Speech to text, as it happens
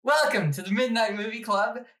Welcome to the Midnight Movie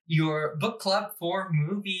Club, your book club for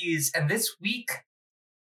movies. And this week,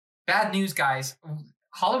 bad news, guys.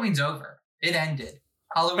 Halloween's over. It ended.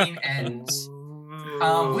 Halloween ends.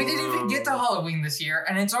 We didn't even get to Halloween this year,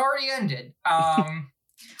 and it's already ended.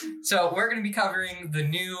 So we're going to be covering the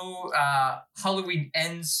new Halloween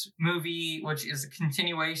Ends movie, which is a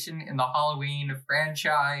continuation in the Halloween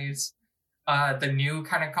franchise. The new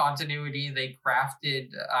kind of continuity they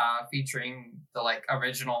crafted, featuring the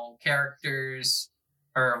original characters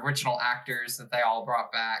or original actors that they all brought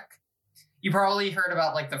back. You probably heard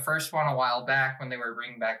about the first one a while back when they were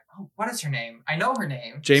bringing back. Oh, what is her name? I know her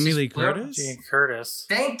name. Jamie Lee Curtis. Jamie Curtis.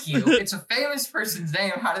 Thank you. It's a famous person's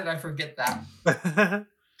name. How did I forget that?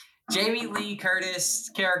 Jamie Lee Curtis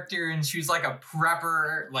character, and she was like a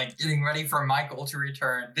prepper, getting ready for Michael to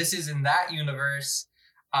return. This is in that universe.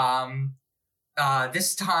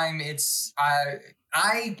 This time it's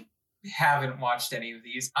I haven't watched any of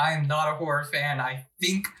these. I am not a horror fan. I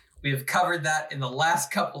think we have covered that in the last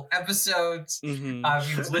couple episodes. Mm-hmm.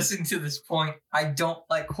 If you've listened to this point, I don't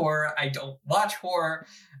like horror. I don't watch horror,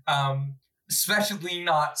 especially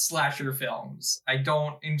not slasher films. I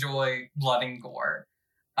don't enjoy blood and gore.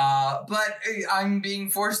 But I'm being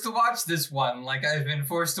forced to watch this one, like I've been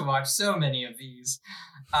forced to watch so many of these.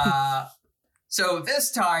 So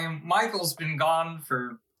this time, Michael's been gone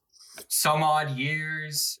for some odd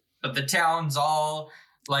years, but the town's all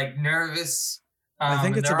nervous. I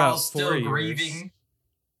think it's about 4 years. Grieving.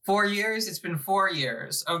 4 years? It's been 4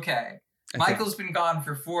 years. Okay. Michael's been gone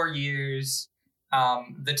for 4 years.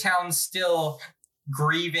 The town's still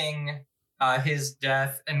grieving his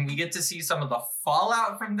death, and we get to see some of the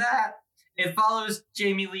fallout from that. It follows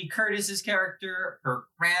Jamie Lee Curtis's character, her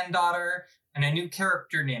granddaughter, and a new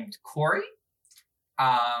character named Corey,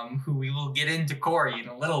 who we will get into Corey in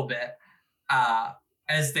a little bit,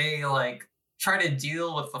 as they try to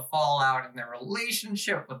deal with the fallout in their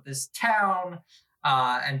relationship with this town,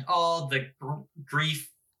 and all the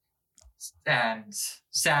grief and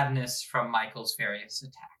sadness from Michael's various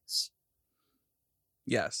attacks.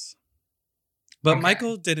 Yes. But Okay.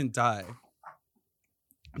 Michael didn't die.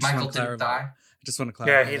 Michael didn't die? I just want to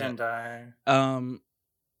clarify. Yeah, he didn't die.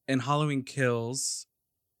 In Halloween Kills,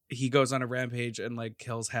 he goes on a rampage and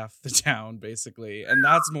kills half the town, basically. And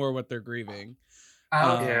that's more what they're grieving.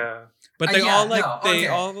 Yeah. But they okay.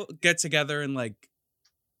 all get together and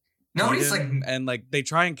Nobody's beat him, and they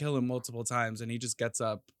try and kill him multiple times, and he just gets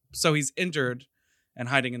up. So he's injured and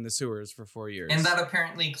hiding in the sewers for 4 years. and that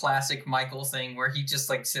apparently classic Michael thing where he just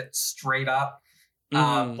sits straight up,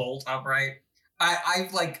 bolt upright.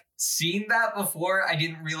 I've seen that before. I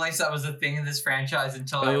didn't realize that was a thing in this franchise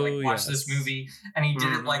until I watched this movie, and he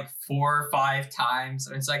did it 4 or 5 times,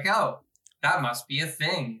 and it's oh, that must be a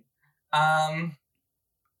thing.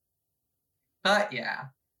 But yeah.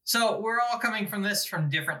 So we're all coming from this from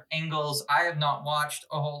different angles. I have not watched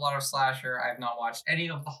a whole lot of slasher. I have not watched any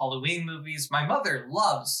of the Halloween movies. My mother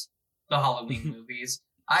loves the Halloween movies.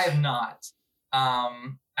 I have not.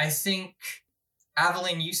 I think,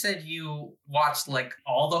 Evelyn, you said you watched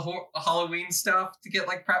all the Halloween stuff to get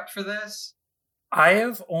prepped for this? I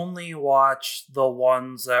have only watched the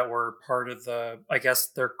ones that were part of I guess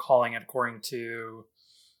they're calling it according to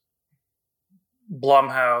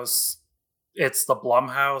Blumhouse. It's the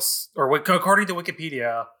Blumhouse, or according to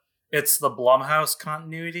Wikipedia, it's the Blumhouse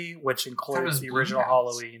continuity, which includes the original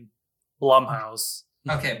Halloween. Blumhouse.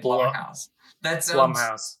 Okay, Blumhouse. That sounds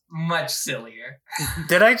Blumhouse. Much sillier.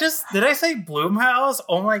 Did I say Blumhouse?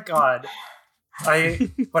 Oh my god.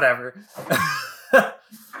 Whatever.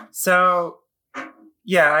 So,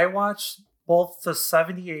 yeah, I watched both the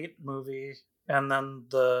 78 movie and then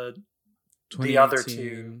the other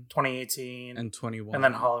two, 2018 and 21, and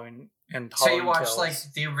then Halloween. So you watched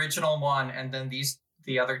Kills. the original one and then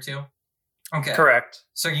the other two? Okay. Correct.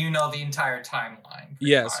 So you know the entire timeline.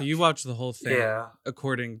 Yeah, much. so you watch the whole thing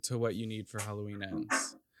according to what you need for Halloween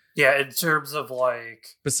Ends. Yeah, in terms of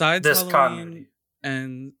besides this Halloween continuity.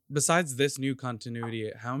 and besides this new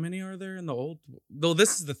continuity, how many are there in the old? Though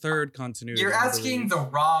this is the third continuity. You're asking the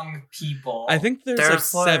wrong people. I think there's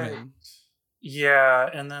 7. Yeah,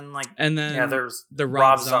 and then there's the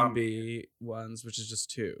Rob Zombie ones, which is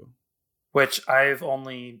just 2. Which I've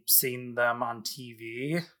only seen them on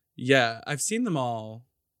TV. Yeah, I've seen them all,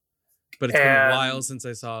 but it's been a while since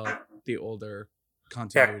I saw the older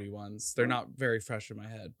continuity ones. They're not very fresh in my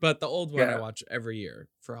head, but the old one I watch every year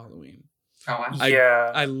for Halloween. Oh,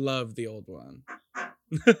 wow. I love the old one.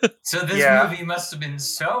 So this movie must have been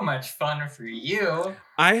so much fun for you.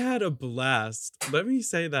 I had a blast. Let me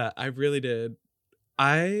say that. I really did.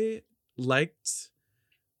 I liked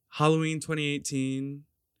Halloween 2018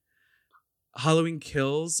 Halloween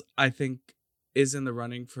Kills, I think, is in the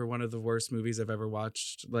running for one of the worst movies I've ever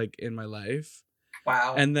watched, like, in my life.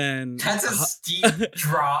 Wow. And then that's a steep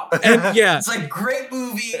drop. And yeah, it's like great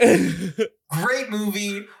movie,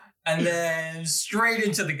 and then straight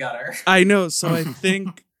into the gutter. I know. So I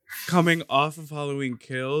think coming off of Halloween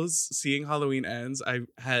Kills, seeing Halloween Ends, I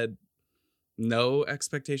had no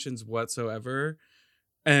expectations whatsoever.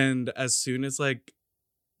 And as soon as like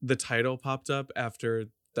the title popped up after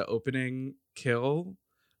the opening kill,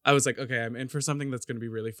 I was like, okay, I'm in for something that's going to be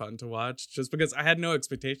really fun to watch, just because I had no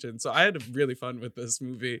expectations. So I had really fun with this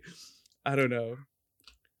movie. I don't know.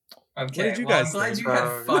 Okay, what did you guys I'm glad think? you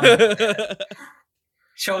had fun with it.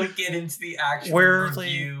 Shall we get into the actual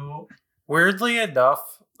review? Weirdly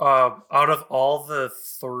enough, out of all the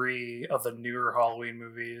 3 of the newer Halloween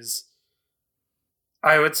movies,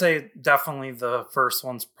 I would say definitely the first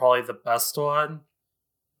one's probably the best one.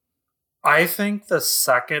 I think the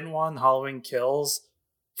second one, Halloween Kills,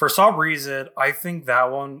 for some reason, I think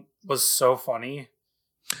that one was so funny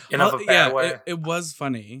in a bad way. It was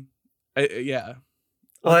funny. Yeah.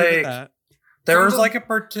 Like, there was like a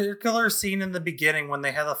particular scene in the beginning when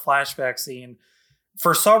they had the flashback scene.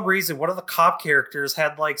 For some reason, one of the cop characters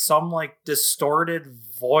had like some like distorted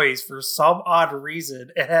voice for some odd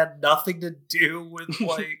reason. It had nothing to do with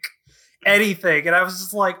like anything. And I was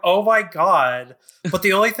just like, oh my God. But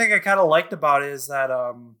the only thing I kind of liked about it is that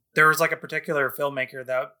there was like a particular filmmaker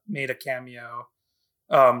that made a cameo.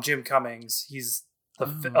 Jim Cummings. He's a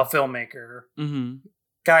filmmaker. Mm-hmm.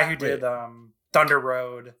 Guy who did Thunder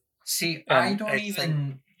Road. See, I don't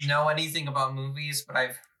even know anything about movies, but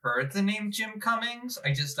I've heard the name Jim Cummings.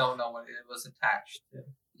 I just don't know what it was attached to.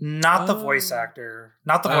 Not the voice actor.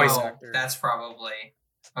 Not the voice actor. That's probably...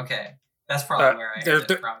 Okay. That's probably where I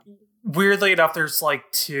get it from. Weirdly enough, there's like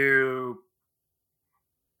two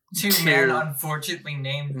men unfortunately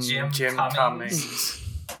named Jim Cummings.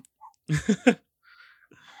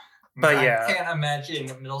 But yeah, I can't imagine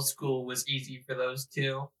middle school was easy for those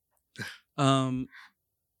two. I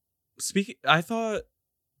thought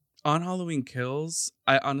on Halloween Kills,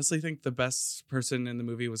 I honestly think the best person in the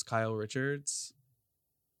movie was Kyle Richards,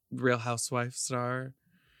 Real Housewife star.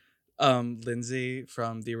 Lindsay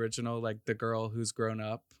from the original, like the girl who's grown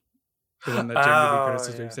up, the one that Jamie Lee Curtis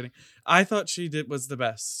was babysitting. I thought she was the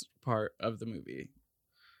best part of the movie.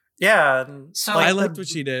 Yeah, so I liked what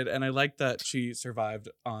she did, and I liked that she survived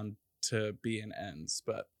on to be in Ends.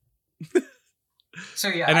 But so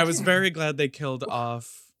yeah, and I was very glad they killed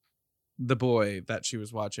off the boy that she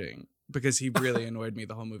was watching, because he really annoyed me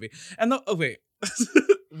the whole movie. And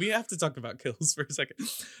we have to talk about kills for a second.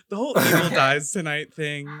 The whole Evil Dies Tonight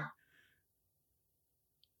thing,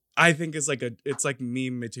 I think is it's like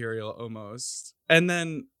meme material almost. And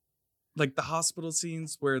then like the hospital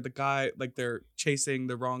scenes where the guy, like they're chasing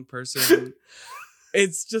the wrong person.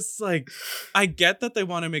 It's just like, I get that they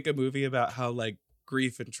want to make a movie about how like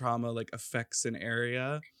grief and trauma like affects an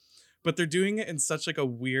area, but they're doing it in such like a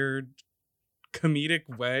weird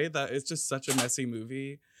comedic way that it's just such a messy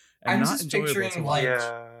movie. And I'm not just enjoyable picturing like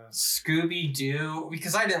Scooby-Doo,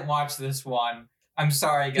 because I didn't watch this one. I'm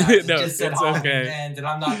sorry, guys. No, it just said Halloween okay. End, and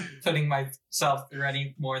I'm not putting myself through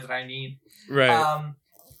any more than I need. Right.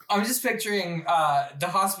 I'm just picturing the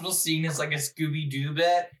hospital scene is like a Scooby-Doo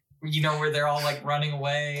bit, you know, where they're all like running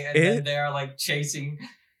away and then they're like chasing.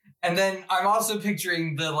 And then I'm also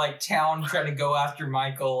picturing the like town trying to go after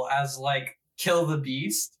Michael as like Kill the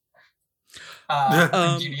Beast.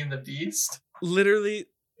 Beauty and the Beast. Literally,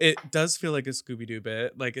 it does feel like a Scooby-Doo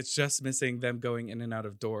bit. Like, it's just missing them going in and out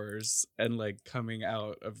of doors and like coming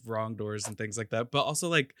out of wrong doors and things like that. But also,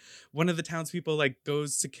 like, one of the townspeople like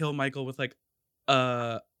goes to kill Michael with like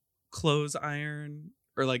a clothes iron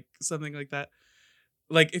or like something like that.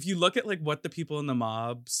 Like, if you look at like what the people in the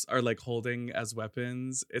mobs are like holding as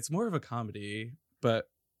weapons, it's more of a comedy. But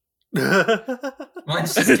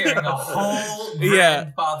one's just carrying a whole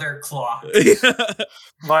grandfather clock.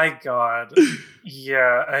 My God.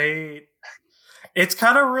 Yeah, it's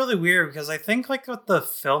kind of really weird because I think like what the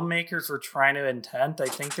filmmakers were trying to intend, I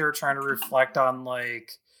think they were trying to reflect on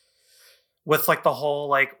like with like the whole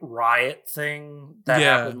like riot thing that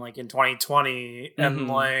happened like in 2020 and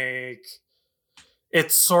like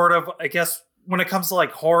it's sort of, I guess when it comes to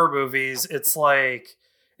like horror movies, it's like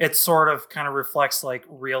it sort of kind of reflects like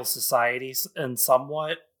real society and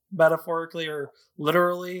somewhat metaphorically or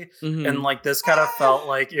literally. And like this kind of felt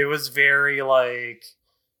like it was very like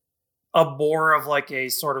a more of like a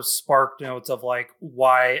sort of spark notes of like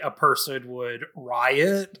why a person would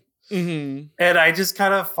riot. And I just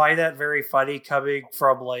kind of find that very funny coming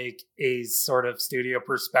from like a sort of studio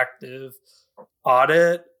perspective on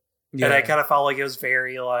it. And I kind of felt like it was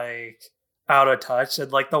very like, out of touch,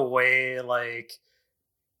 and like the way like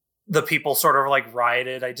the people sort of like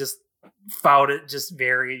rioted, I just found it just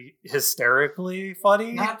very hysterically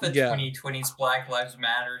funny. Not the Yeah. 2020s Black Lives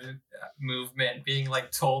Matter movement being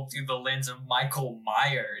like told through the lens of Michael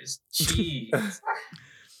Myers. Jeez.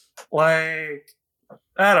 Like,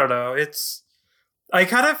 I don't know. I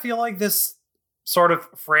kind of feel like this sort of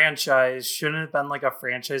franchise shouldn't have been like a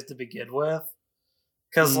franchise to begin with.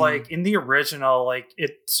 Because, like, in the original, like,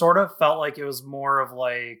 it sort of felt like it was more of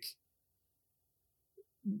like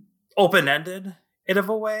open-ended in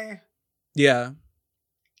a way. Yeah.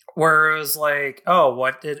 Where it was like, oh,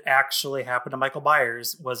 what did actually happen to Michael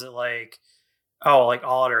Myers? Was it like, oh, like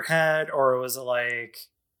all in her head? Or was it like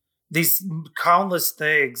these countless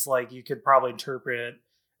things like you could probably interpret?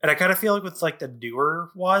 And I kind of feel like with like the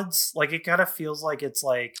newer ones, like it kind of feels like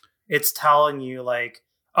it's telling you like,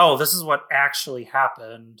 oh, this is what actually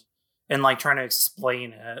happened, and like trying to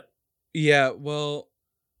explain it. Yeah, well,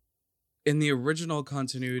 in the original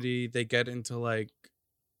continuity, they get into like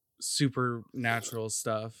supernatural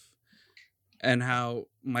stuff and how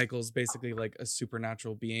Michael's basically like a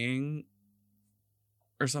supernatural being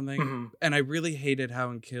or something. Mm-hmm. And I really hated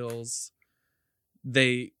how in Kills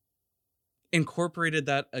they incorporated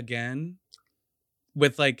that again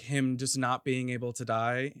with like him just not being able to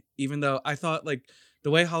die, even though I thought like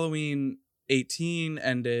the way Halloween 18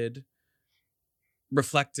 ended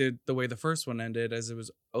reflected the way the first one ended, as it was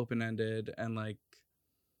open-ended, and like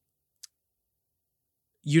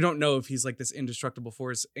you don't know if he's like this indestructible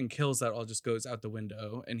force. And Kills, that all just goes out the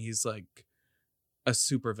window, and he's like a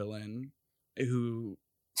super villain who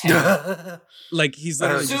like he's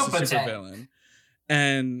literally just a Super super tank. villain.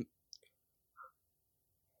 And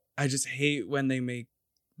I just hate when they make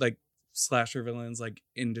like slasher villains like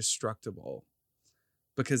indestructible,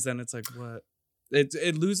 because then it's like, what?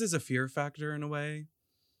 It loses a fear factor in a way.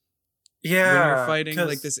 Yeah, when you're fighting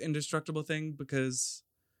like this indestructible thing, because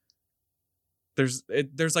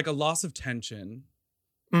there's like a loss of tension.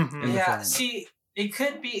 Mm-hmm. in the Yeah, film. see, it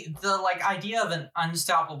could be the like idea of an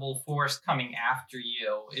unstoppable force coming after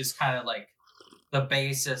you is kind of like the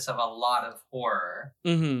basis of a lot of horror.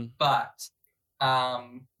 Mm-hmm. But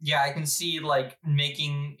yeah, I can see like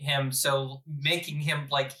making him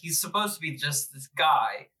like he's supposed to be just this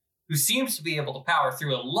guy who seems to be able to power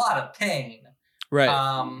through a lot of pain.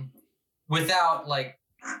 Right. Without like,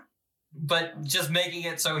 but just making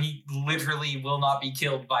it so he literally will not be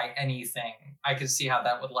killed by anything. I can see how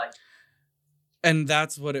that would like. And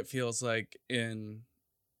that's what it feels like in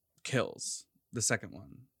Kills, the second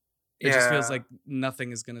one. It just feels like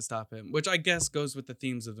nothing is going to stop him, which I guess goes with the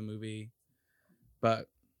themes of the movie. But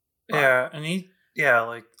yeah, and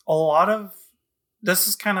like a lot of this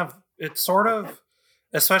is kind of, it's sort of,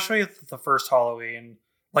 especially with the first Halloween,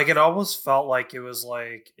 like it almost felt like it was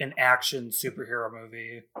like an action superhero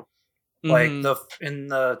movie. Like in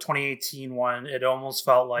the 2018 one, it almost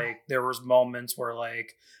felt like there was moments where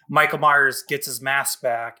like Michael Myers gets his mask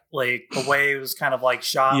back, like the way it was kind of like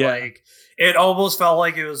shot, like it almost felt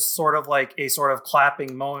like it was sort of like a sort of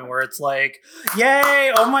clapping moment where it's like,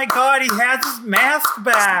 yay, oh my god, he has his mask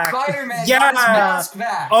back. Spider-Man got his mask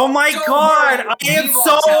back. Oh my Don't god, worry, I am we won't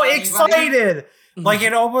so tell anybody. excited. Like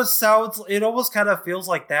it almost kind of feels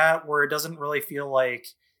like that, where it doesn't really feel like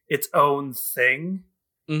its own thing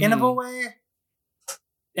in a way.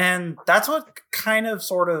 And that's what kind of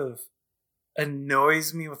sort of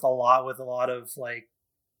annoys me with a lot of like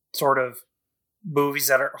sort of movies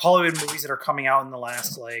that are Hollywood movies that are coming out in the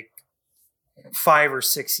last like 5 or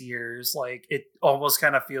 6 years. Like it almost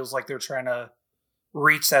kind of feels like they're trying to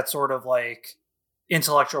reach that sort of like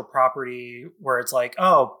intellectual property where it's like,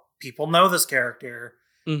 oh, people know this character.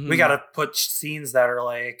 We got to put scenes that are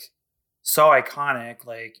like so iconic.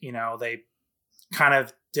 Like, you know, they kind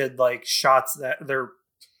of did like shots that they're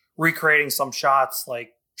recreating some shots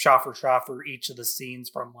like shot for each of the scenes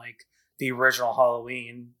from like the original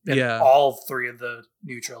Halloween in all 3 of the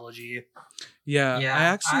new trilogy. Yeah. I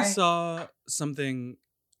actually saw something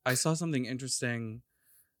interesting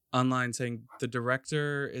online saying the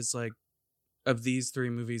director is like, of these 3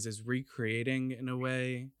 movies, is recreating in a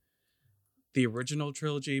way the original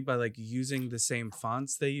trilogy by like using the same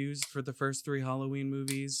fonts they used for the first 3 Halloween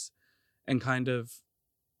movies, and kind of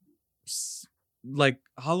like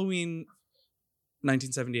Halloween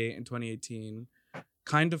 1978 and 2018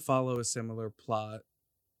 kind of follow a similar plot.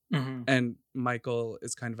 And Michael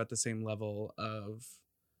is kind of at the same level of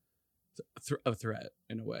threat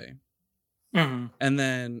in a way. And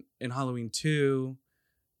then in Halloween 2,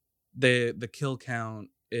 the kill count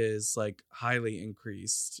is like highly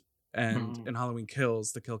increased, and in Halloween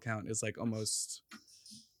Kills, the kill count is like almost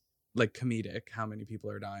like comedic how many people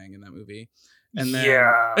are dying in that movie. And then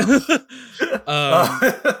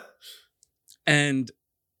and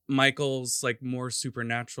Michael's like more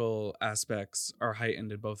supernatural aspects are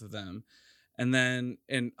heightened in both of them. And then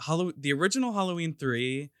in the original Halloween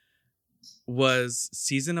 3 was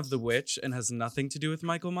Season of the Witch and has nothing to do with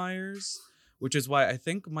Michael Myers, which is why I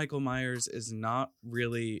think Michael Myers is not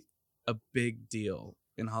really a big deal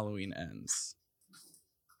in Halloween Ends.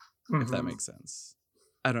 If that makes sense.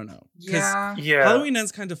 I don't know. Yeah. Halloween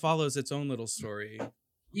Ends kind of follows its own little story.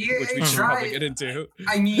 Yeah, which we should probably get into.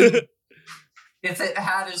 I mean, if it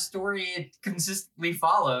had a story it consistently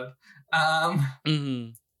followed.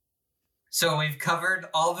 So we've covered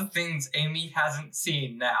all the things Amy hasn't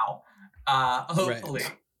seen now. Hopefully.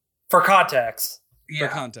 Right. For context. Yeah.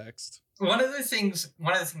 For context. One of the things I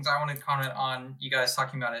want to comment on, you guys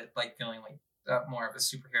talking about it like feeling like more of a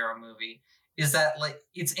superhero movie, is that like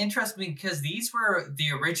it's interesting because these were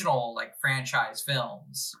the original like franchise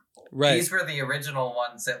films. Right. These were the original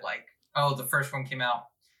ones that like, the first one came out.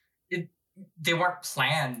 They weren't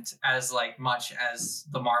planned as like much as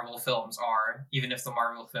the Marvel films are, even if the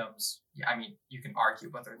Marvel films, I mean, you can argue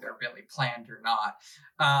whether they're really planned or not.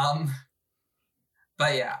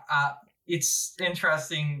 But yeah, it's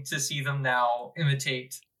interesting to see them now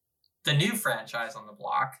imitate the new franchise on the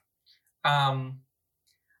block.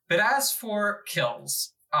 But as for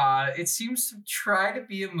Kills, it seems to try to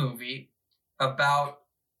be a movie about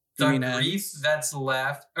the grief that's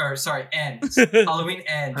left, or sorry, Ends. Halloween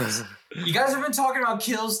Ends. You guys have been talking about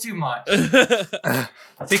Kills too much.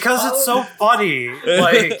 Because it's so funny.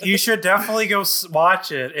 Like, you should definitely go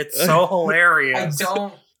watch it. It's so hilarious. I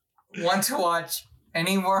don't want to watch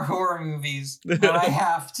any more horror movies, but I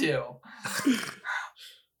have to.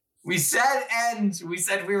 We said Ends. We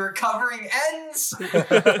said we were covering Ends.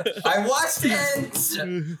 I watched Ends.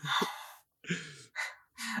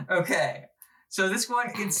 Okay. So this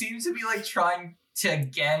one, it seems to be like trying to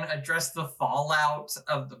again address the fallout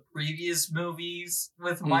of the previous movies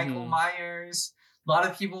with Michael Myers. A lot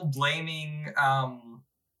of people blaming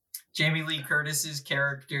Jamie Lee Curtis's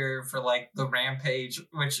character for like the rampage,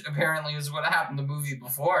 which apparently is what happened in the movie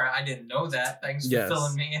before. I didn't know that. Thanks for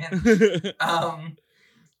filling me in.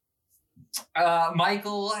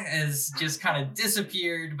 Michael has just kind of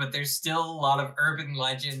disappeared, but there's still a lot of urban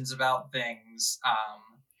legends about things.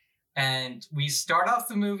 And we start off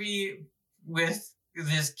the movie with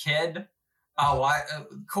this kid,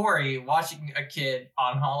 Corey, watching a kid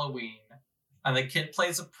on Halloween. And the kid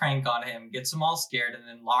plays a prank on him, gets him all scared, and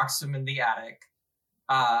then locks him in the attic.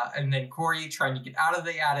 And then Corey, trying to get out of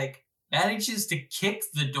the attic, manages to kick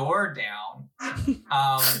the door down.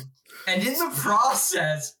 And in the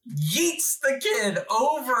process, yeets the kid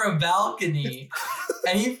over a balcony,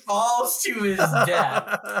 and he falls to his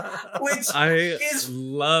death. Which is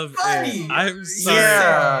love funny. It. I'm sorry.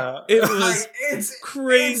 Yeah. It was it's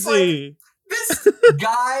crazy. It's like, this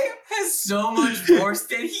guy has so much force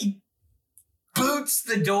that he boots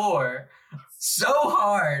the door so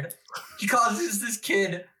hard. He causes this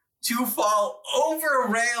kid to fall over a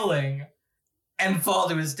railing and fall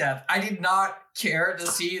to his death. I did not care to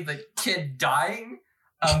see the kid dying.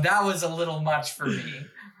 That was a little much for me.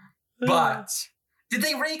 But did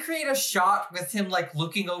they recreate a shot with him like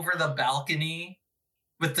looking over the balcony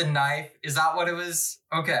with the knife? Is that what it was?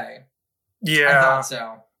 Okay. Yeah. I thought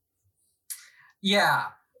so. Yeah.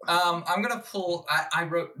 I'm gonna pull. I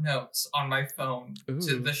wrote notes on my phone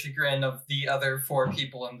to the chagrin of the other 4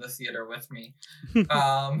 people in the theater with me.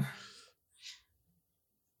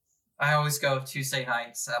 I always go Tuesday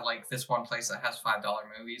nights at like this one place that has $5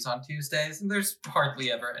 movies on Tuesdays, and there's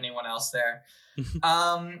hardly ever anyone else there.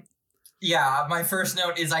 Yeah, my first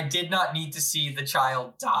note is I did not need to see the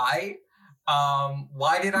child die.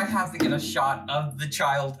 Why did I have to get a shot of the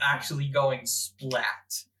child actually going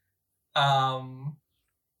splat?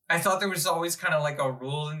 I thought there was always kind of like a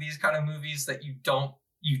rule in these kind of movies that you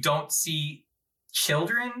don't see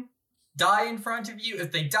children die in front of you.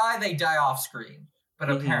 If they die off screen. But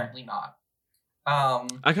apparently not.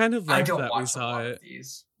 I kind of like that we saw it.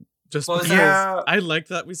 Just because I liked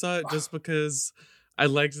that we saw it just because I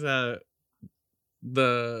liked that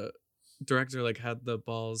the director like had the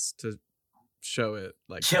balls to show it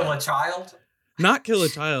like kill a child. Not kill a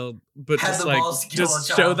child, but just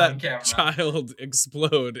show that child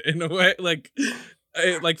explode in a way like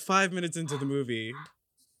 5 minutes into the movie.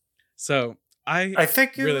 So I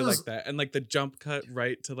think really like that, and like the jump cut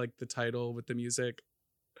right to like the title with the music.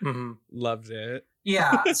 Loved it.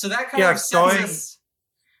 Yeah, so that kind of sets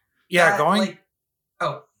going.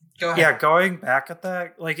 Oh, go ahead. Yeah, going back at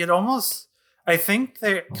that, like it almost. I think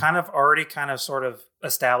they kind of already kind of sort of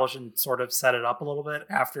establish and sort of set it up a little bit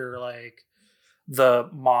after like the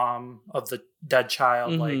mom of the dead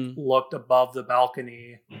child like looked above the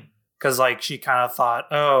balcony because like she kind of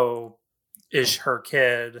thought, oh, is her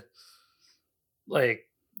kid like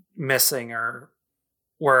missing or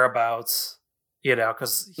whereabouts, you know,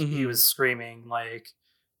 because he was screaming like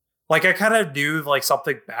I kind of knew like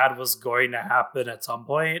something bad was going to happen at some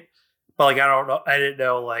point, but like I didn't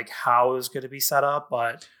know like how it was going to be set up.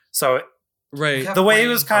 But so the way it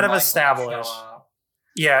was kind of established,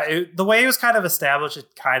 the way it was kind of established,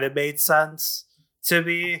 it kind of made sense to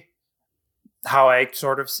me how I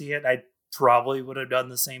sort of see it. I probably would have done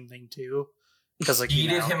the same thing too, because like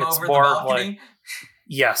yeeted him it's over more the balcony. Like,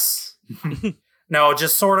 yes, no,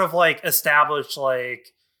 just sort of like establish like,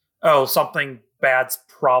 oh, something bad's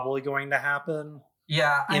probably going to happen.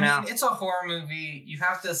 Yeah, I mean, it's a horror movie. You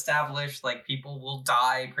have to establish like people will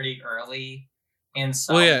die pretty early in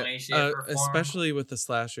some way, shape, or form. Especially with the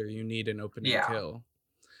slasher, you need an opening kill.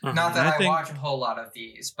 Not that I watch a whole lot of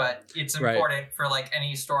these, but it's important for like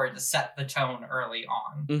any story to set the tone early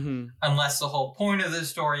on. Unless the whole point of the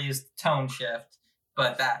story is the tone shift.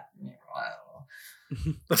 But that,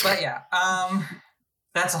 but yeah,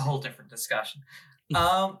 that's a whole different discussion.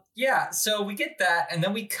 Yeah, so we get that, and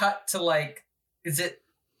then we cut to like, that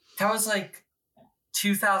was like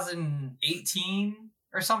 2018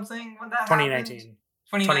 or something when that 2019. happened?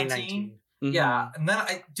 2019. Yeah, and then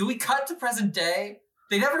do we cut to present day?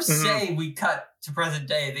 They never say we cut to present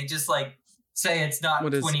day. They just like say it's not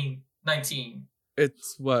 2019.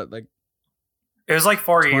 It's what, like it was like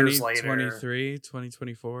 4 years later. 2023,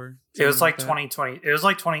 2024. It was like 2020. It was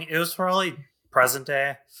like 20. It was probably present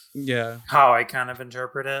day. Yeah. How I kind of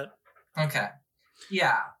interpret it. Okay.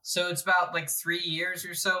 Yeah. So it's about like 3 years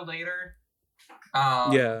or so later.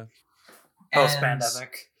 Yeah.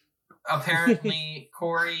 Post-pandemic. Apparently,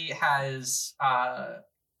 Corey has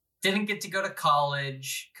didn't get to go to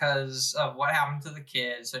college because of what happened to the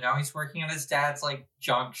kid. So now he's working at his dad's like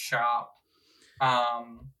junk shop.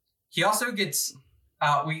 He also gets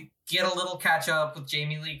we get a little catch up with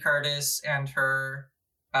Jamie Lee Curtis and her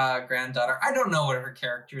granddaughter. I don't know what her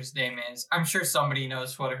character's name is. I'm sure somebody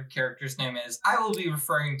knows what her character's name is. I will be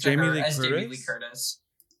referring to her as Jamie Lee Curtis.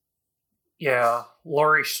 Yeah,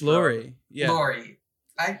 Laurie. Yeah, Laurie.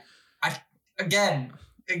 I again.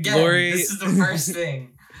 Laurie, this is the first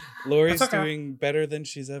thing. Laurie's doing better than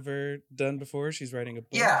she's ever done before. She's writing a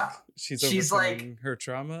book. Yeah, she's overcoming like, her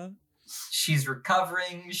trauma. She's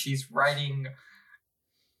recovering. She's writing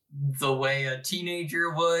the way a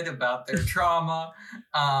teenager would about their trauma.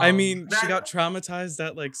 I mean, she got traumatized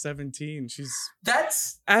at like 17.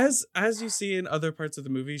 That's as you see in other parts of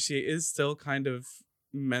the movie, she is still kind of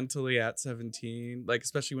mentally at 17, like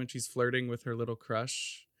especially when she's flirting with her little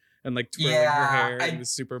crush and like twirling her hair in the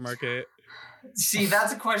supermarket. See,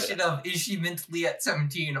 that's a question of, is she mentally at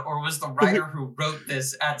 17 or was the writer who wrote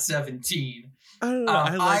this at 17? I don't know.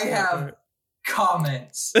 I have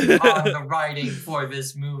comments on the writing for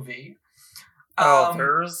this movie.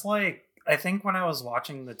 There's like, I think when I was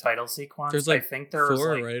watching the title sequence, there's like I think there was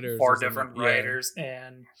like 4 different writers,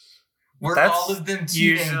 and were all of them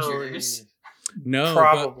teenagers? No,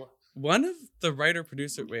 probably. One of the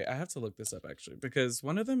writer-producer... Wait, I have to look this up, actually, because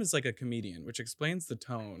one of them is like a comedian, which explains the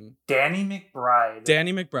tone. Danny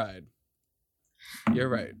McBride. You're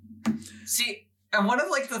right. See, and one of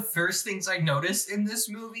like the first things I noticed in this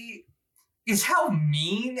movie is how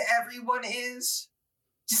mean everyone is.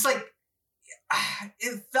 Just like,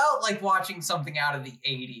 it felt like watching something out of the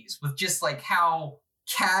 80s with just like how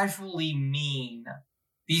casually mean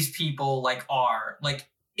these people like are, like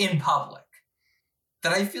in public.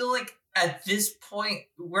 That I feel like at this point,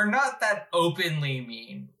 we're not that openly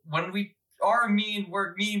mean. When we are mean,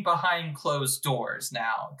 we're mean behind closed doors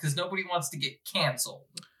now, because nobody wants to get canceled.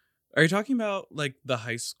 Are you talking about like the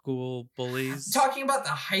high school bullies? I'm talking about the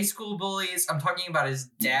high school bullies. I'm talking about his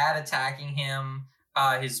dad attacking him,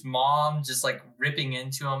 his mom just like ripping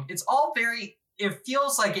into him. It's all it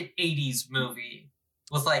feels like an 80s movie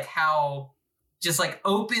with like how just like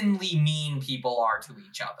openly mean people are to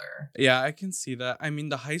each other. Yeah, I can see that. I mean,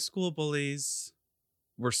 the high school bullies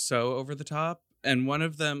were so over the top. And one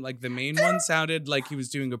of them, like the main one, sounded like he was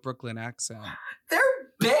doing a Brooklyn accent. They're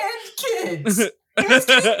band kids. He was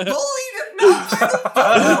getting bullied not by the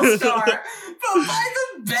football star, but by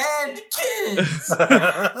the band kids.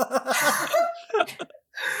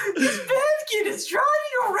 This band kid is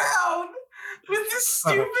driving around with this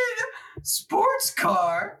stupid sports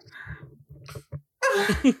car.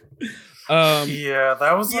 Yeah,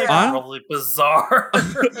 that was like really bizarre.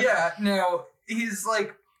 Yeah, no, he's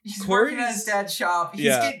like He's working at his dad's shop. He's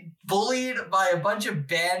getting bullied by a bunch of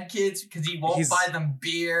band kids because he won't buy them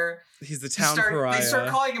beer. He's the town pariah. They start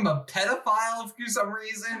calling him a pedophile for some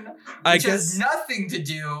reason, which has nothing to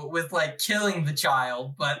do with like killing the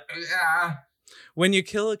child. But when you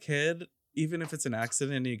kill a kid, even if it's an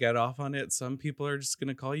accident and you get off on it, some people are just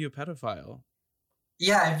gonna call you a pedophile.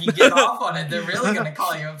 Yeah, if you get off on it, they're really gonna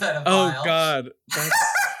call you a pedophile. Oh God, that's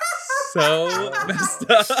so messed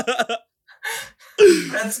up.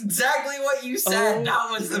 That's exactly what you said.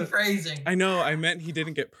 That was the phrasing. I know. I meant he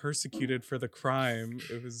didn't get persecuted for the crime.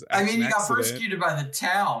 It was. He got persecuted by the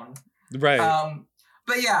town. Right.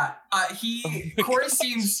 But yeah, Corey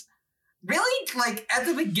seems really like at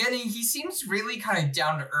the beginning. He seems really kind of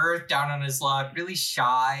down to earth, down on his luck, really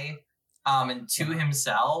shy, and to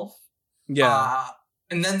himself. Yeah.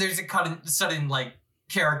 And then there's a sudden like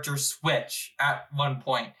character switch at one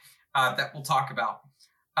point that we'll talk about.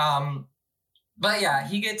 But yeah,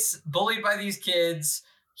 he gets bullied by these kids.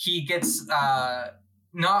 He gets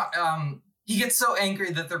he gets so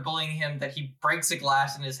angry that they're bullying him that he breaks a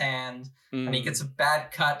glass in his hand, and he gets a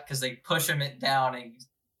bad cut because they push him down and he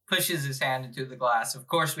pushes his hand into the glass. Of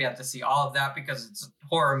course, we have to see all of that because it's a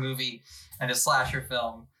horror movie and a slasher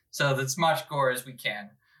film, so that's much gore as we can.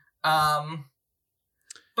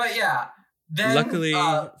 But yeah, then luckily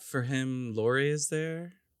for him, Laurie is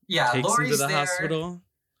there. Yeah, takes Laurie's him to the there. Hospital.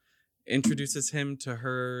 Introduces him to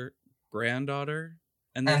her granddaughter,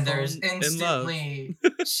 and there's instantly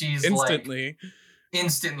she's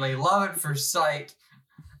instantly love at first sight,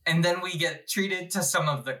 and then we get treated to some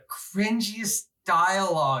of the cringiest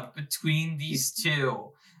dialogue between these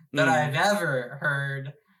two that I've ever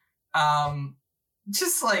heard.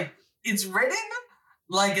 Just like it's written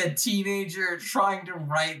like a teenager trying to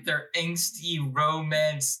write their angsty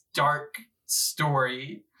romance dark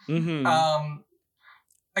story.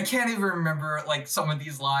 I can't even remember like some of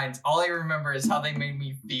these lines. All I remember is how they made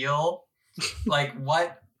me feel. Like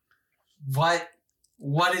what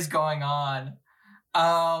is going on?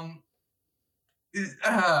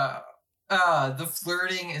 The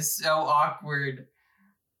flirting is so awkward.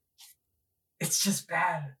 It's just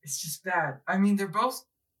bad. I mean, they're both.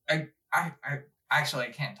 I actually I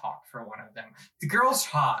can't talk for one of them. The girl's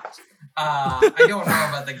hot. I don't know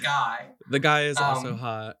about the guy. The guy is also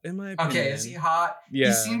hot, in my opinion. Okay, is he hot? Yeah.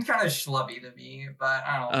 He seems kind of schlubby to me, but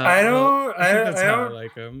I don't know. I don't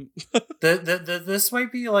like him. This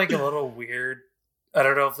might be like a little weird. I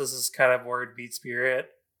don't know if this is kind of word beat spirit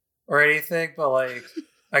or anything, but like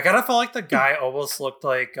I kind of felt like the guy almost looked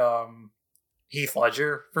like Heath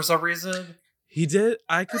Ledger for some reason. He did.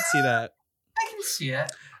 I could see that. I can see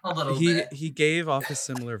it a little bit. He gave off a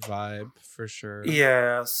similar vibe for sure.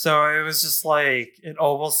 Yeah, so it was just like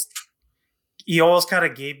he almost kind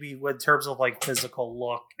of gave me in terms of like physical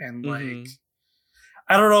look and like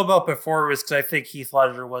I don't know about performance because I think Heath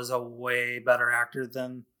Ledger was a way better actor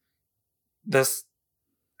than this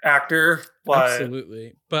actor. But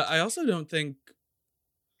absolutely, but I also don't think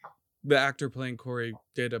the actor playing Corey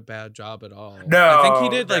did a bad job at all. No, I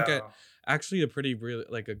think he did actually a pretty really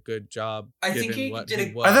like a good job. I think he what did.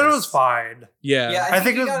 he was. I thought it was fine. Yeah, I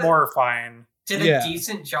think it was more fine. Did a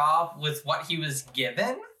decent job with what he was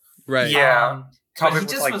given. Right. Yeah. But he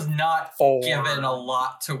just was not given a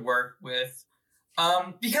lot to work with.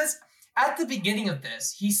 Because at the beginning of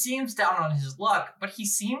this, he seems down on his luck, but he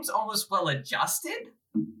seems almost well adjusted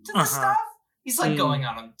to the stuff. He's like going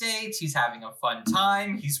out on dates. He's having a fun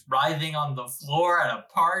time. He's writhing on the floor at a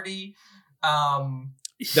party.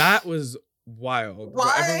 That was wild.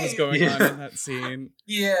 Whatever was going on in that scene.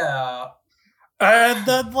 Yeah. And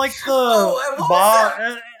then like the Bob,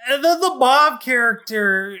 and then the Bob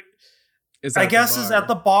character is at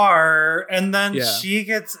the bar, and then she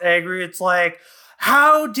gets angry. It's like,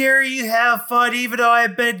 how dare you have fun even though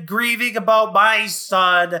I've been grieving about my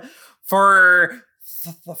son for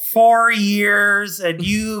 4 years and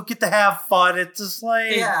you get to have fun. It's just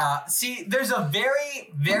like... Yeah, see, there's a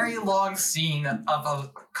very, very long scene of a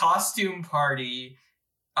costume party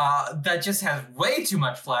that just has way too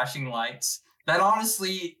much flashing lights that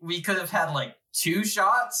honestly, we could have had like 2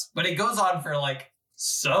 shots, but it goes on for like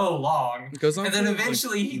so long. It goes on and then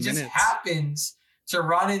eventually he just happens to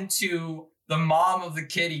run into the mom of the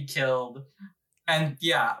kid he killed. And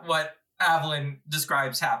yeah, what Evelyn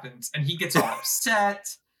describes happens, and he gets all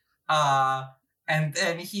upset. And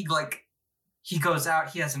then he goes out.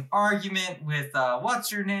 He has an argument with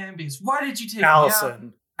what's her name? Because why did you take Allison?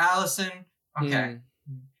 Me out? Allison. Okay.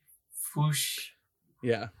 Whoosh.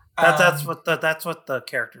 Yeah. That's what the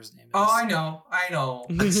character's name is. Oh, I know.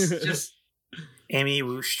 It's just Amy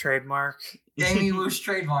Woosh trademark. Amy Woosh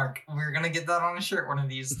trademark. We're gonna get that on a shirt one of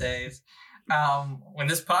these days. when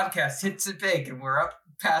this podcast hits it big and we're up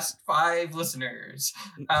past 5 listeners.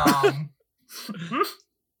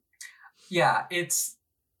 Yeah,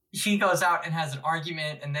 he goes out and has an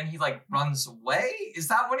argument, and then he like runs away. Is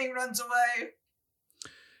that when he runs away?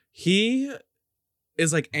 He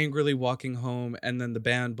is like angrily walking home, and then the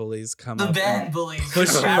band bullies come up. The band bullies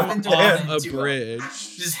push him off a bridge.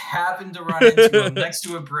 Just happened to run into him next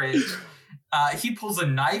to a bridge. He pulls a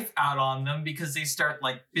knife out on them because they start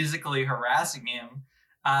like physically harassing him.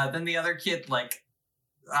 Then the other kid like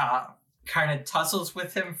kind of tussles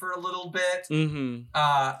with him for a little bit. Mm-hmm.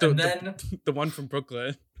 And then the one from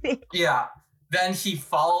Brooklyn. Yeah. Then he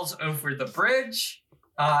falls over the bridge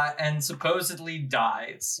and supposedly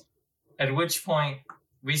dies. At which point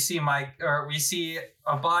we see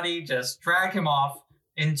a body just drag him off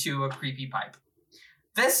into a creepy pipe.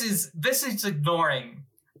 This is ignoring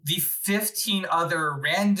the 15 other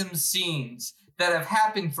random scenes that have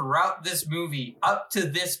happened throughout this movie up to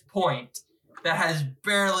this point that has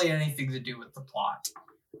barely anything to do with the plot.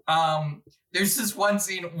 There's this one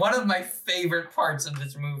scene, one of my favorite parts of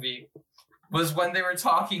this movie was when they were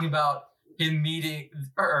talking about him meeting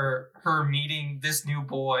or her meeting this new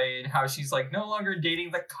boy and how she's like no longer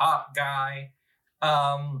dating the cop guy,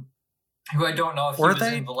 who I don't know if he was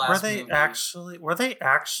in the last movie. Were they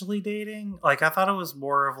actually dating? Like I thought it was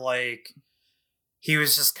more of like he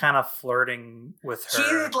was just kind of flirting with her.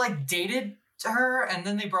 He had like dated her and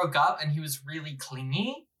then they broke up and he was really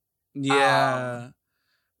clingy. Yeah.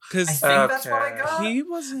 I think that's what I got. He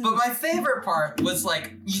wasn't. But my favorite part was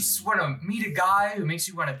like, you just want to meet a guy who makes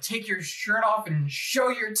you want to take your shirt off and show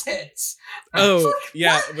your tits. Oh, like,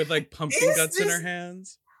 yeah, with like pumpkin guts in her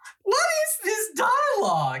hands. What is this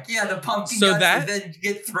dialogue? Yeah, the pumpkin guts that then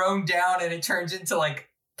get thrown down and it turns into like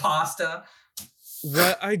pasta.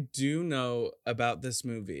 What I do know about this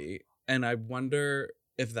movie, and I wonder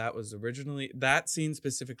if that scene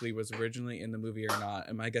specifically was originally in the movie or not,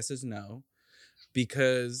 and my guess is no.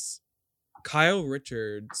 Because Kyle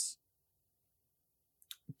Richards,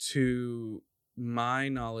 to my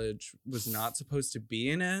knowledge, was not supposed to be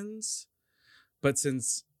in Ends, but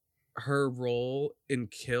since her role in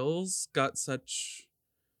Kills got such,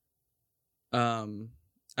 I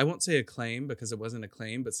won't say acclaim because it wasn't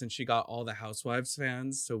acclaim, but since she got all the Housewives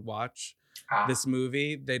fans to watch this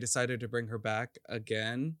movie, they decided to bring her back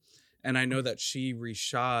again. And I know that she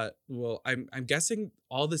reshot. Well, I'm guessing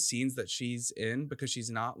all the scenes that she's in, because she's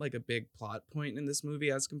not like a big plot point in this movie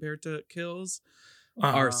as compared to Kills,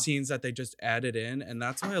 are scenes that they just added in, and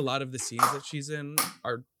that's why a lot of the scenes that she's in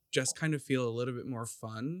are just kind of feel a little bit more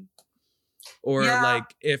fun, or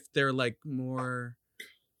like if they're like more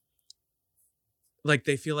like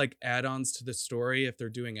they feel like add-ons to the story if they're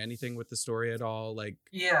doing anything with the story at all. Like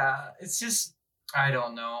it's just I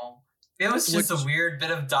don't know. It was just a weird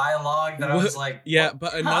bit of dialogue that I was like... Yeah,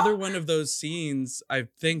 but another one of those scenes, I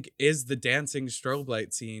think, is the dancing strobe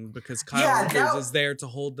light scene, because Kyle Richards is there to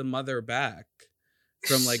hold the mother back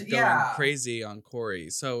from, like, going crazy on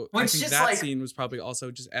Corey. So I think that scene was probably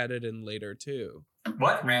also just added in later, too.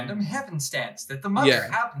 What random happenstance that the mother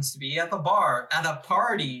happens to be at the bar, at a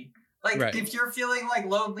party. Like, if you're feeling, like,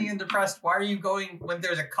 lonely and depressed, why are you going when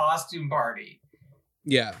there's a costume party?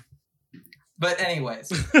 Yeah. But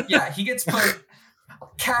anyways, he gets put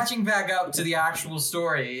catching back up to the actual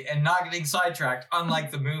story and not getting sidetracked,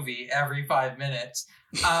 unlike the movie every 5 minutes.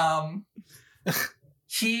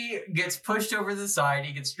 He gets pushed over the side,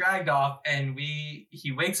 he gets dragged off, and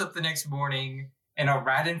he wakes up the next morning in a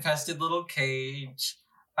rat-infested little cage.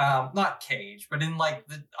 Not cage, but in like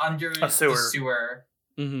under the sewer.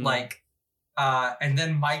 Mm-hmm. Like, and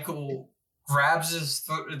then Michael grabs his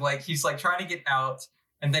like he's like trying to get out.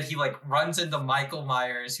 And then he like runs into Michael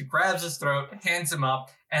Myers, who grabs his throat, hands him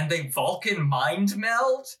up, and they Vulcan mind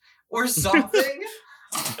meld or something.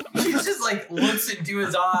 He just like looks into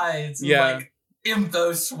his eyes and like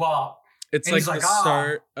info swap. It's like the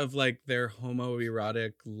start of like their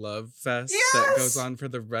homoerotic love fest that goes on for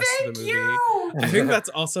the rest of the movie. I think that's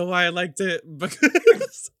also why I liked it, because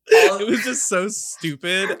it was just so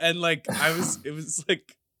stupid, and like it was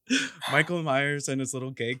like Michael Myers and his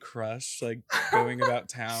little gay crush, like, going about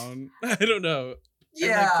town. I don't know.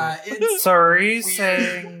 Yeah. So are you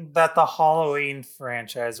saying that the Halloween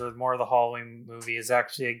franchise, or more of the Halloween movie, is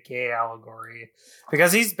actually a gay allegory?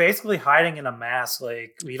 Because he's basically hiding in a mask.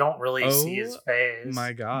 Like, we don't really see his face.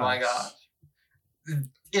 My God. My God.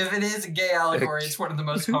 If it is a gay allegory, it's one of the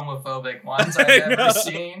most homophobic ones I've ever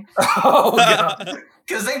seen. Oh, God.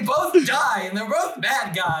 Because they both die, and they're both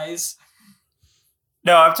bad guys.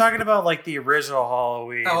 No, I'm talking about like the original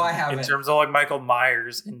Halloween. Oh, I haven't. In terms of like Michael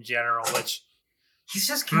Myers in general, which He's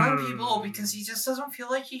just killing people because he just doesn't feel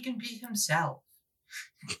like he can be himself.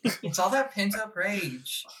 It's all that pent-up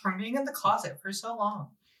rage from being in the closet for so long.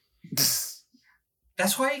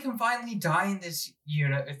 That's why he can finally die in this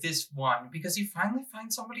this one, because he finally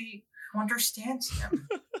finds somebody who understands him,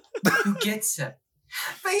 who gets him.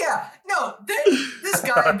 But yeah, no, this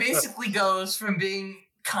guy basically goes from being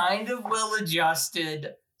kind of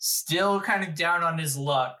well-adjusted, still kind of down on his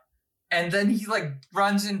luck, and then he like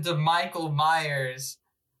runs into Michael Myers,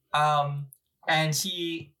 and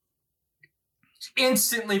he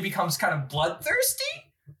instantly becomes kind of bloodthirsty.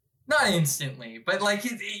 Not instantly, but like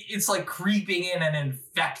it's like creeping in and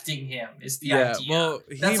infecting him is the idea. Well,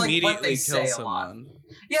 he That's immediately like what they kills say a someone. lot.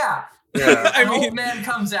 Yeah. I An mean, old man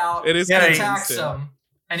comes out it is and kinda attacks instant. him,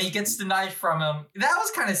 and he gets the knife from him. That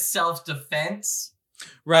was kind of self-defense.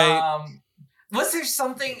 Right. Was there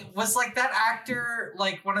something, was like that actor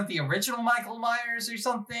like one of the original Michael Myers or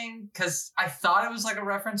something? Because I thought it was like a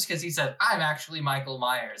reference because he said, I'm actually Michael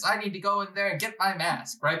Myers. I need to go in there and get my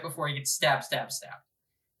mask right before he gets stabbed.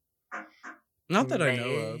 Not that I know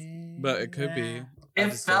of, but it could be. I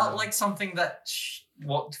It just don't felt know. like something that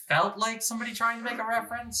felt like somebody trying to make a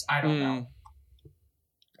reference. I don't know.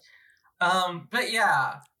 But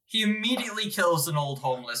yeah, he immediately kills an old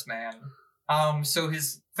homeless man. So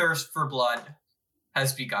his thirst for blood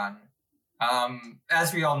has begun.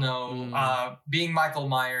 As we all know, being Michael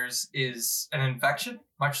Myers is an infection,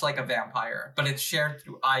 much like a vampire, but it's shared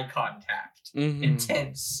through eye contact.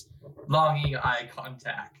 Intense, longing eye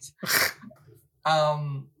contact.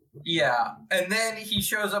 Yeah, and then he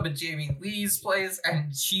shows up at Jamie Lee's place,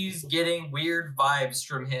 and she's getting weird vibes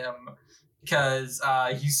from him because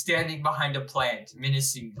he's standing behind a plant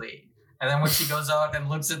menacingly. And then when she goes out and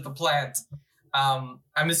looks at the plant, I'm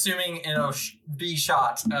assuming it'll be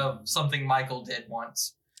shot of something Michael did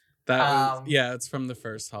once. That was, yeah, it's from the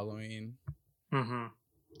first Halloween.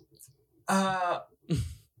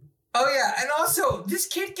 Oh yeah, and also this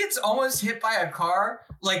kid gets almost hit by a car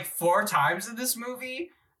like 4 times in this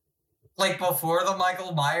movie, like before the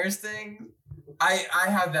Michael Myers thing. I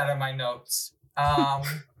have that in my notes.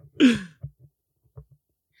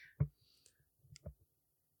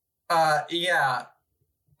 Yeah.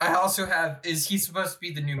 I also have, is he supposed to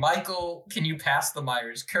be the new Michael? Can you pass the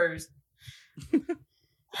Myers curse?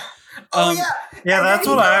 Oh yeah. Yeah, And that's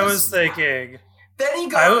then what he I goes- was thinking. Then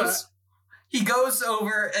he goes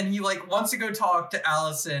over and he like wants to go talk to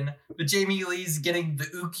Allison, but Jamie Lee's getting the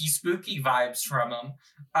ooky spooky vibes from him.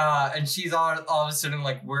 And she's all of a sudden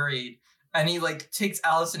like worried. And he like takes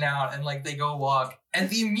Allison out and like they go walk. And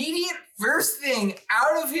the immediate first thing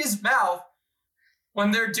out of his mouth when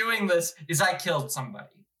they're doing this is, I killed somebody.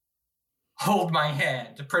 Hold my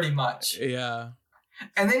hand, pretty much. Yeah.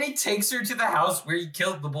 And then he takes her to the house where he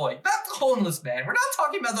killed the boy. Not the homeless man. We're not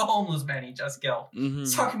talking about the homeless man he just killed.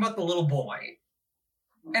 He's talking about the little boy.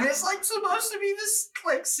 And it's like supposed to be this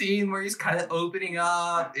like scene where he's kind of opening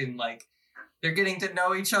up and like they're getting to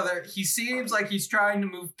know each other. He seems like he's trying to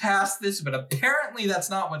move past this, but apparently that's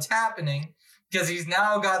not what's happening because he's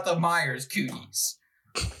now got the Myers cooties.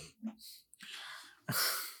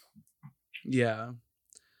 Yeah.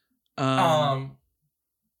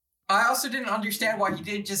 I also didn't understand why he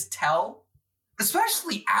didn't just tell,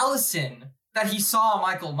 especially Allison, that he saw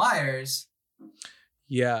Michael Myers.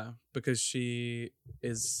 Yeah, because she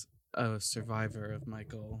is a survivor of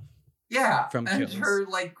Michael. Yeah, From and kills. her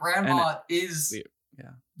like grandma is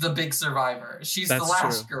yeah. the big survivor. She's the That's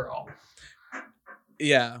last true. girl.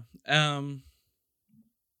 Yeah.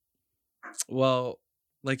 Well,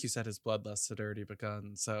 like you said, his bloodlust had already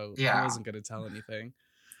begun, so he Yeah. wasn't going to tell anything.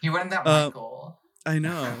 He went in that Michael. I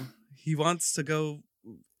know. He wants to go.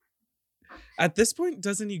 At this point,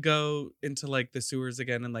 doesn't he go into like the sewers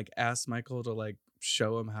again and like ask Michael to like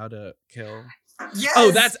show him how to kill? Yes! Oh,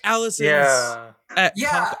 that's Allison's Yeah.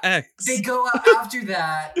 Pop X. They go out after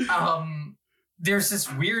that. There's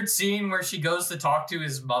this weird scene where she goes to talk to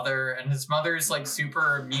his mother, and his mother is like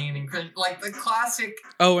super mean and like the classic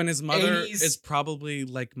Oh, and his mother 80s is probably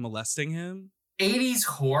like molesting him. 80s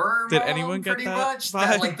horror. Did mom, anyone get pretty that much? vibe?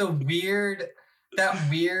 That like the weird. Yeah.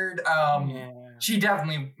 She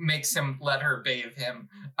definitely makes him let her bathe him.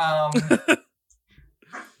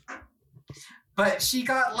 But she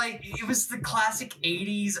got like, it was the classic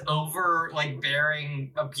 80s over like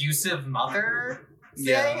bearing abusive mother thing.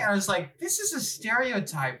 Yeah. I was like, this is a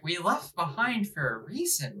stereotype we left behind for a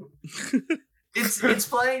reason. It's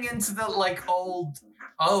playing into the like old,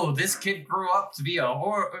 oh, this kid grew up to be a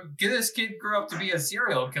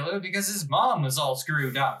serial killer because his mom was all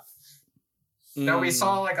screwed up. That we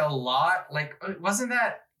saw like a lot, like wasn't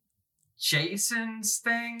that Jason's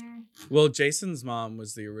thing. Well, Jason's mom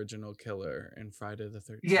was the original killer in Friday the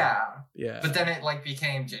 13th. Yeah, but then it like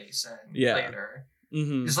became Jason later.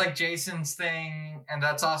 Mm-hmm. It's like Jason's thing, and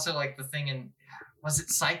that's also like the thing in, was it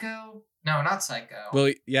Psycho? No, not Psycho.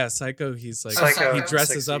 Well, yeah, Psycho. He's like Psycho. he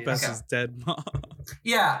dresses 60s. up as his dead mom.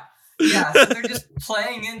 Yeah. So they're just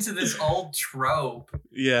playing into this old trope.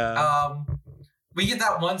 Yeah. We get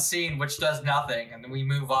that one scene which does nothing, and then we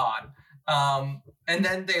move on. And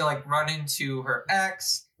then they like run into her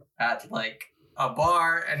ex at like a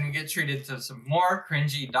bar, and we get treated to some more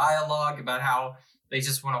cringy dialogue about how they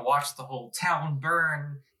just want to watch the whole town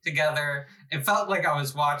burn together. It felt like I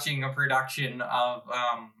was watching a production of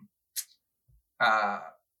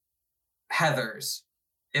Heathers.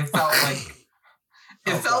 It felt like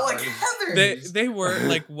Heathers. They were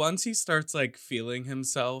like, once he starts like feeling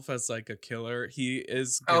himself as like a killer, he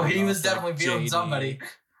is. He was definitely feeling somebody.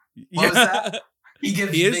 What was that? He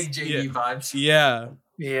gives big JD vibes. Yeah.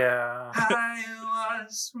 I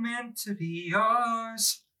was meant to be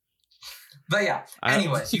yours. But yeah,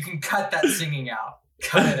 anyways, you can cut that singing out.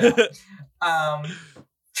 Cut it out.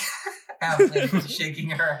 Evelyn's shaking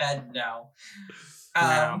her head no.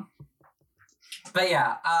 But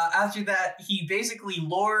yeah, after that, he basically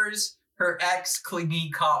lures her ex-clingy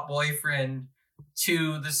cop boyfriend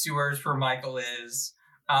to the sewers where Michael is.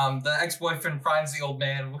 The ex-boyfriend finds the old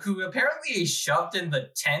man, who apparently he shoved in the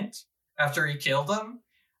tent after he killed him.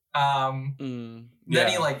 Then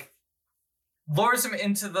he like lures him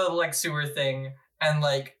into the like sewer thing and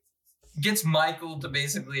like gets Michael to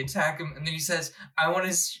basically attack him, and then he says, I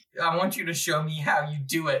want you to show me how you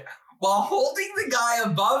do it, while holding the guy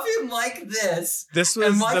above him like this. This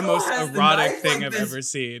was the most erotic thing I've ever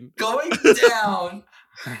seen. Going down.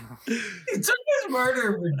 He took his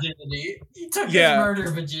murder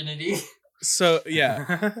virginity. So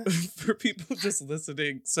yeah, for people just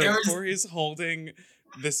listening, so Corey's holding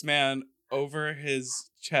this man over his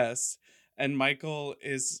chest, and Michael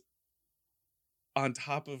is on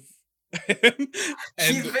top of him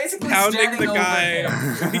and he's basically pounding the guy.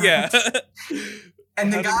 Yeah.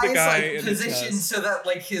 And the guy is like positioned so that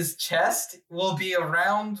like his chest will be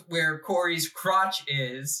around where Corey's crotch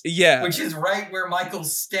is. Yeah. Which is right where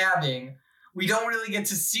Michael's stabbing. We don't really get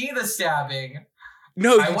to see the stabbing.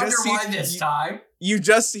 No, I wonder why this time. You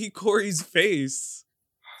just see Corey's face.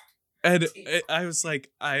 And I was like,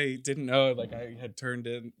 I didn't know, like I had turned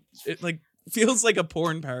in. It like feels like a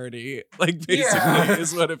porn parody, like basically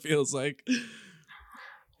is what it feels like.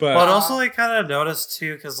 But also I kind of noticed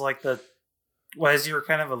too, because like as you were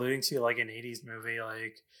kind of alluding to, like an 80s movie,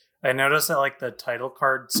 like I noticed that like the title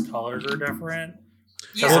card's colors are different.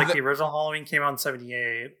 Because like the original Halloween came out in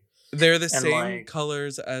 78. They're the same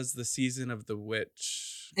colors as the Season of the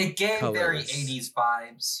Witch. It gave very 80s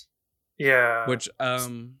vibes. Yeah. Which I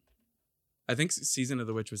think Season of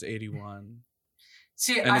the Witch was 81.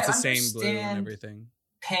 See, and it's the same blue and everything.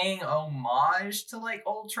 Paying homage to like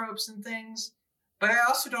old tropes and things, but I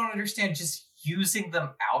also don't understand just using them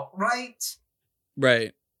outright.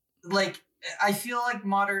 Right. Like, I feel like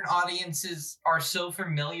modern audiences are so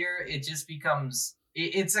familiar, it just becomes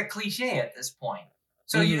it's a cliche at this point.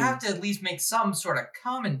 So you have to at least make some sort of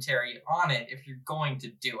commentary on it if you're going to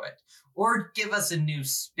do it, or give us a new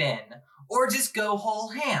spin, or just go whole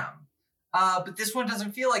ham. But this one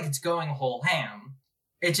doesn't feel like it's going whole ham.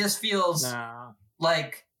 It just feels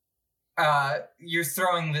like you're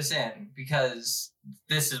throwing this in because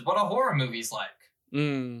this is what a horror movie's like.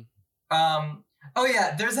 Oh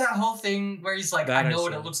yeah, there's that whole thing where he's like, I know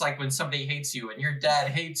what it looks like when somebody hates you and your dad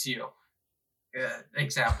hates you.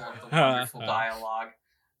 Example of the wonderful dialogue.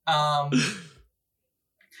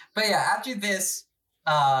 But yeah, after this,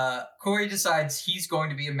 Corey decides he's going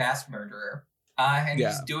to be a mass murderer. And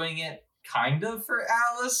he's doing it kind of for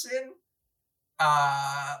Allison.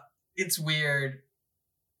 It's weird.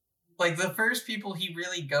 Like, the first people he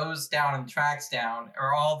really goes down and tracks down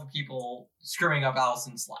are all the people screwing up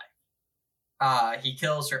Allison's life. He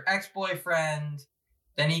kills her ex-boyfriend.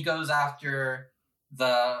 Then he goes after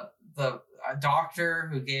the doctor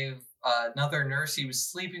who gave another nurse he was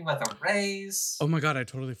sleeping with a raise. Oh my god, I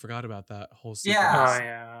totally forgot about that whole sequence.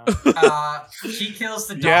 Yeah. Oh, yeah. He kills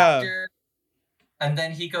the doctor. And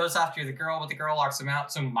then he goes after the girl, but the girl locks him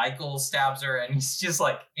out. So Michael stabs her, and he's just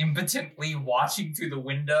like impotently watching through the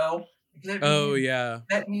window. Let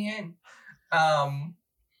me in.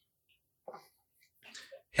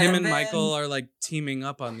 Him and Michael are like teaming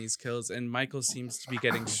up on these kills, and Michael seems to be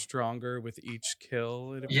getting stronger with each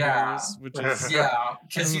kill. It appears, which is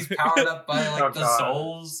because he's powered up by like the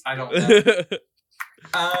souls. I don't know.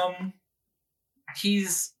 He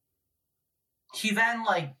then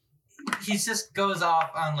like he just goes off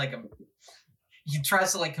on like a he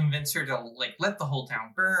tries to like convince her to like let the whole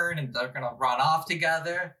town burn and they're gonna run off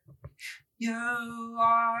together. You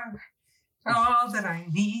are all that I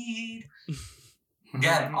need.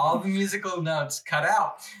 Again, all the musical notes cut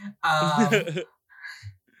out.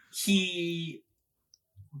 He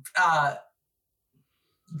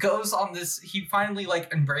goes on this, he finally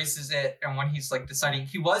like embraces it, and when he's like deciding,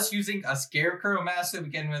 he was using a scarecrow mask to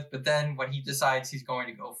begin with, but then when he decides he's going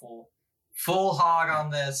to go full hog on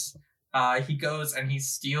this, he goes and he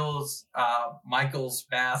steals Michael's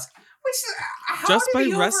mask, which just by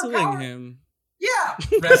wrestling him. Yeah,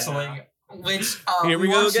 wrestling. Which Here we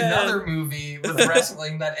go watched again. another movie with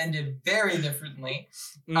wrestling that ended very differently.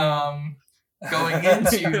 Going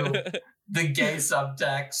into the gay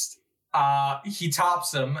subtext, he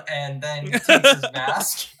tops him and then takes his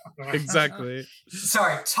mask. Exactly.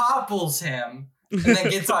 Sorry, topples him and then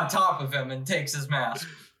gets on top of him and takes his mask.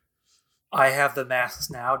 I have the masks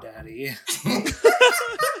now, Daddy.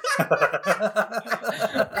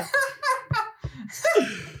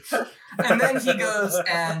 And then he goes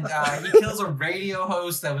and he kills a radio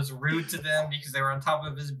host that was rude to them because they were on top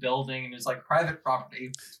of his building and it's like private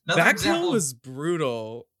property. That kill was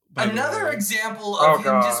brutal. Another example of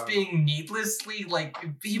him just being needlessly, like,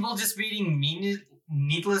 people just being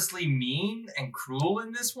needlessly mean and cruel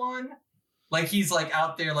in this one. Like, he's like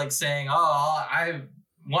out there like saying, oh, I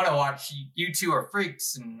want to watch you two are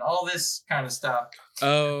freaks and all this kind of stuff.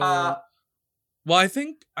 Oh. Well, I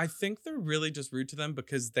think they're really just rude to them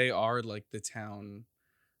because they are like the town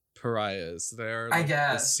pariahs. They're like, I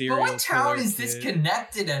guess. But what town is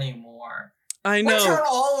disconnected anymore? I know. What town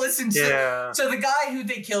all listen to? So the guy who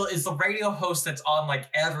they kill is the radio host that's on like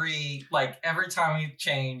every time we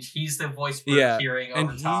change, he's the voice we're hearing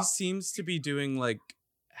over top. And he seems to be doing like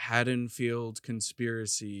Haddonfield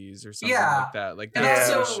conspiracies or something like that. Like that's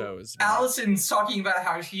what the show is about. Allison's talking about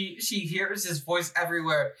how she hears his voice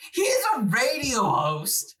everywhere. He's a radio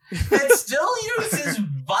host that still uses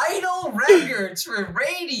vinyl records for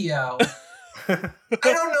radio. I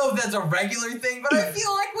don't know if that's a regular thing, but I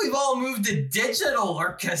feel like we've all moved to digital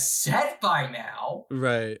or cassette by now.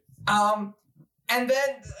 Right. And then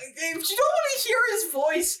if you don't want to hear his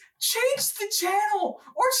voice, change the channel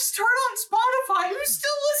or just turn on Spotify. Who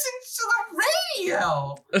still listens to the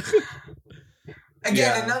radio?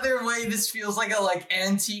 Again, another way this feels like a like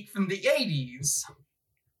antique from the 80s.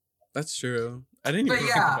 That's true. I didn't even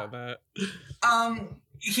think about that.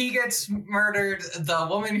 He gets murdered. The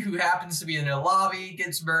woman who happens to be in the lobby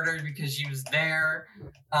gets murdered because she was there.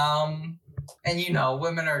 And you know,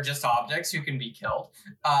 women are just objects who can be killed.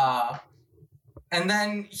 And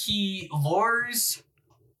then he lures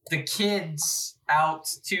the kids out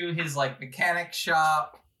to his like mechanic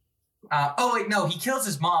shop. He kills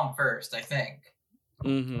his mom first, I think.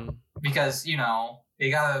 Mm-hmm. Because, you know,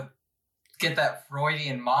 you gotta get that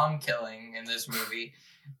Freudian mom killing in this movie.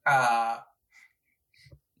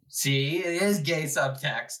 See, it is gay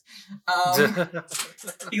subtext.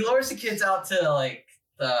 He lures the kids out to like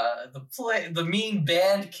the mean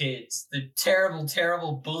band kids, the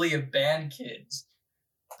terrible bully of band kids.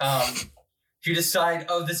 Who decide,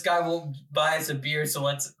 this guy won't buy us a beer, so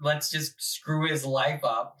let's just screw his life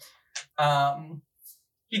up.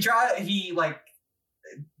 He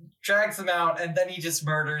drags them out, and then he just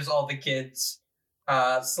murders all the kids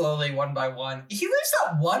slowly, one by one. He leaves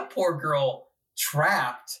that one poor girl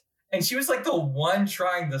trapped, and she was like the one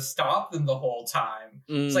trying to stop them the whole time.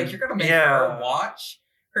 It's like, you're gonna make her watch?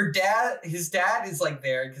 His dad is like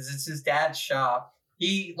there because it's his dad's shop.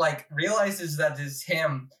 He like realizes that it's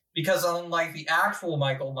him because unlike the actual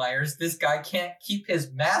Michael Myers, this guy can't keep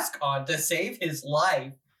his mask on to save his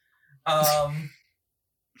life.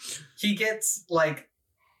 He gets like,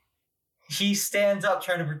 he stands up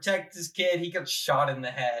trying to protect this kid. He gets shot in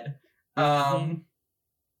the head.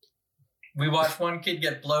 We watched one kid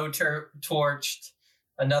get torched.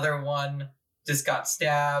 Another one just got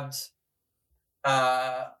stabbed.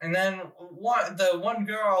 And then the one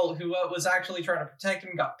girl who was actually trying to protect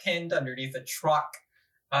him got pinned underneath a truck,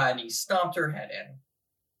 and he stomped her head in.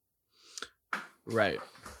 Right.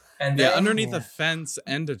 And then, underneath a fence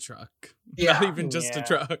and a truck. Not even just a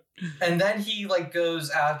truck. And then he like goes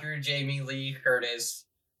after Jamie Lee Curtis,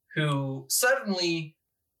 who suddenly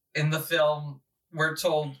in the film we're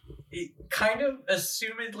told, kind of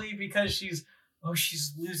assumedly because she's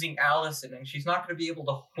losing Allison and she's not going to be able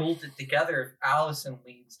to hold it together if Allison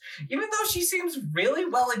leaves. Even though she seems really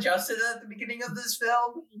well adjusted at the beginning of this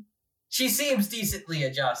film, she seems decently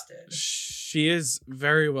adjusted. She is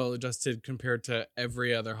very well adjusted compared to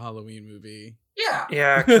every other Halloween movie. Yeah.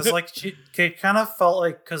 Yeah, because like it kind of felt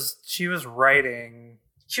like, because she was writing.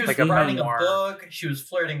 She was Like a writing a memoir. book. She was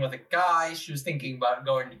flirting with a guy. She was thinking about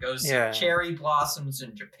going to go see Yeah. cherry blossoms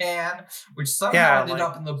in Japan, which somehow Yeah, ended like-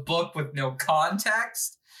 up in the book with no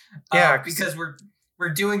context. Yeah, 'cause- because we're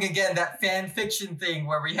doing again that fan fiction thing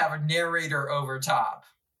where we have a narrator over top.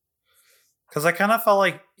 Because I kind of felt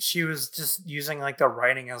like she was just using like the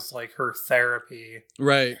writing as like her therapy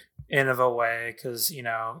Right. in of a way. Because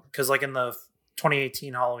like in the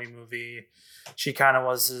 2018 Halloween movie, she kind of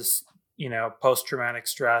was this post-traumatic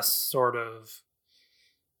stress sort of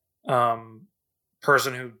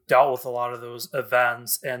person who dealt with a lot of those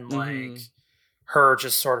events, and like her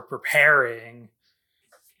just sort of preparing.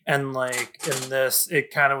 And like in this,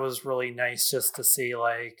 it kind of was really nice just to see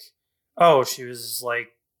like, oh, she was like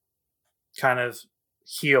kind of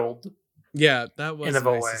healed. Yeah, that was In a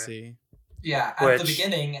nice way. to see. Yeah, at the Which-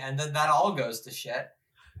 beginning, and then that all goes to shit.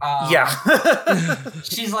 Yeah.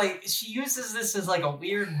 She uses this as like a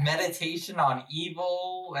weird meditation on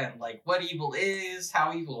evil and like what evil is,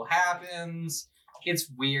 how evil happens. It's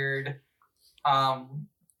weird. And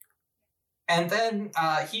then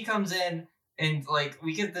he comes in and like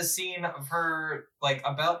we get this scene of her like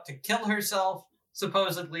about to kill herself,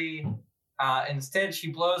 supposedly. Instead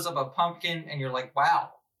she blows up a pumpkin and you're like, wow,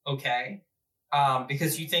 okay.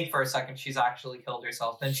 Because you think for a second she's actually killed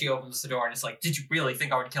herself. Then she opens the door and it's like, did you really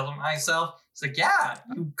think I would kill myself? It's like, yeah,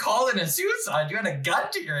 you called it a suicide. You had a gun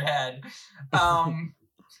to your head.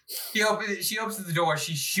 She opens the door.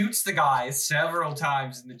 She shoots the guy several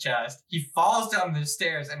times in the chest. He falls down the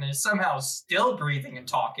stairs and is somehow still breathing and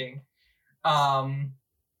talking. And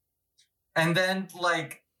then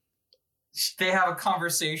like they have a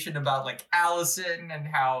conversation about like Allison and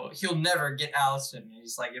how he'll never get Allison. And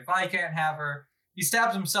he's like, if I can't have her, he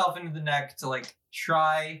stabs himself into the neck to like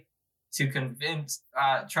try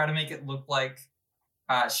to make it look like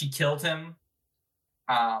she killed him.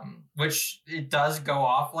 Which it does go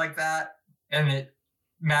off like that, and it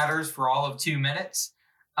matters for all of 2 minutes.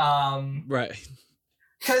 Right.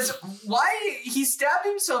 Because why he stabbed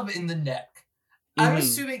himself in the neck. I'm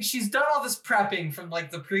assuming she's done all this prepping from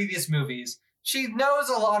like the previous movies. She knows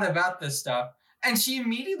a lot about this stuff, and she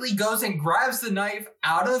immediately goes and grabs the knife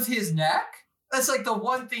out of his neck. That's like the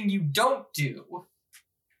one thing you don't do.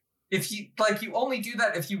 If you you only do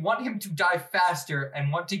that if you want him to die faster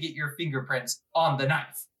and want to get your fingerprints on the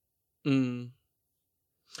knife. Well,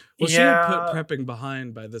 she had put prepping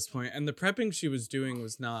behind by this point, and the prepping she was doing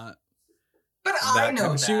was not. But I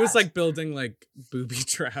know that. She was like building like booby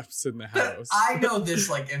traps in the But house. I know this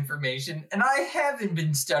like information, and I haven't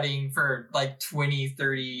been studying for like 20,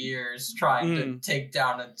 30 years trying to take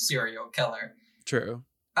down a serial killer. True.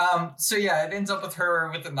 So yeah, it ends up with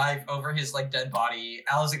her with a knife over his like dead body.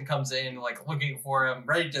 Allison comes in like looking for him,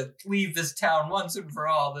 ready to leave this town once and for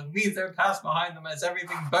all, then leave their past behind them as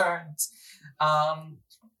everything burns.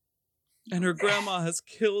 And her grandma has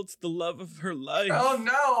killed the love of her life. Oh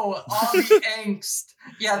no, all the angst.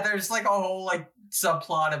 Yeah, there's like a whole like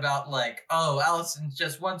subplot about like, oh, Allison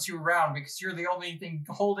just wants you around because you're the only thing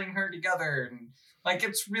holding her together, and like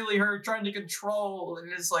it's really her trying to control,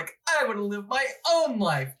 and it's like, I want to live my own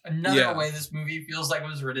life. Another way this movie feels like it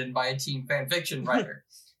was written by a teen fan fiction writer.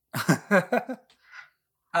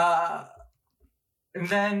 And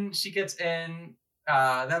then she gets in,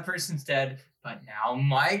 that person's dead, but now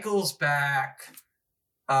Michael's back.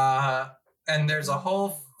 And there's a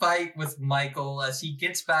whole fight with Michael as he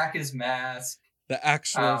gets back his mask. The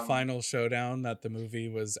actual final showdown that the movie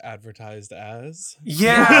was advertised as.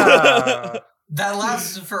 Yeah. That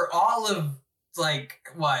lasted for all of, like,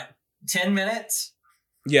 what, 10 minutes?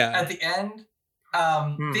 Yeah. At the end?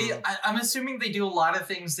 I'm assuming they do a lot of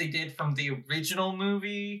things they did from the original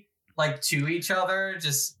movie, like, to each other,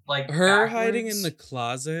 just, like, her backwards. hiding in the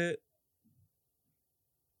closet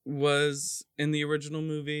was in the original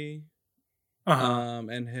movie.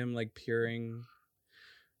 And him, like, peering.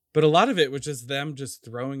 But a lot of it was just them just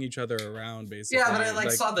throwing each other around, basically. Yeah, but I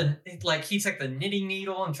saw he took the knitting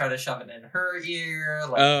needle and tried to shove it in her ear.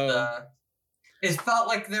 It felt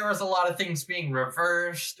like there was a lot of things being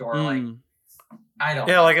reversed, or like I don't.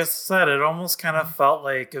 Yeah, like I said, it almost kind of felt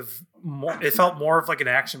like it felt more of like an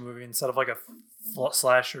action movie instead of like a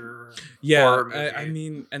slasher. Yeah, movie. I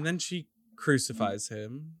mean, and then she crucifies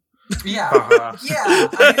him. Yeah, yeah.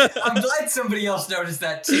 I'm glad somebody else noticed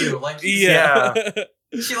that too. Like,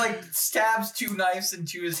 she like stabs 2 knives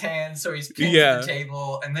into his hand, so he's pinned to the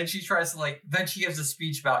table, and then she tries to then she gives a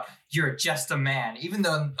speech about you're just a man, even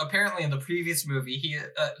though apparently in the previous movie he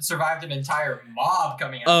survived an entire mob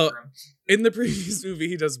coming after him. In the previous movie,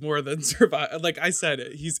 he does more than survive. Like I said,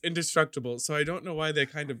 he's indestructible, so I don't know why they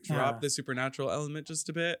kind of dropped the supernatural element just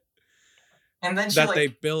a bit. And then she that like they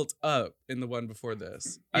built up in the one before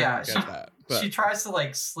this. Yeah, I don't get that. But she tries to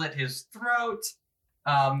like slit his throat.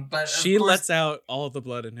 But she of course, lets out all the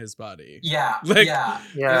blood in his body. Yeah, Like, yeah.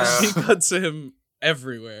 Yeah. She cuts him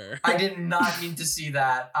everywhere. I did not mean to see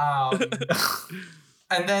that.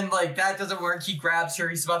 And then like that doesn't work. He grabs her.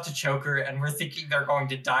 He's about to choke her, and we're thinking they're going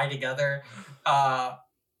to die together.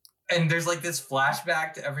 And there's like this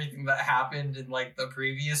flashback to everything that happened in like the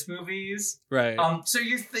previous movies. Right. So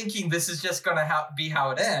you're thinking this is just gonna be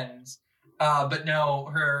how it ends. But no,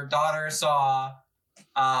 her daughter saw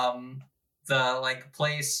the like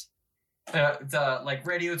place, the like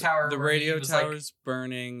radio tower. The where he radio was, tower's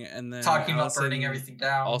burning, and then talking about Allison burning everything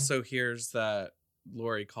down. also hears that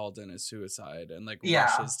Lori called in a suicide and like Yeah.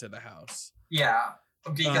 rushes to the house. Yeah,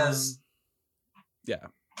 because yeah,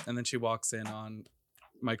 and then she walks in on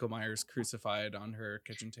Michael Myers crucified on her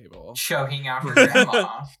kitchen table. choking out her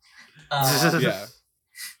grandma. Yeah.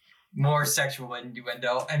 More sexual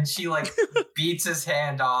innuendo, and she like beats his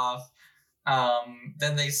hand off.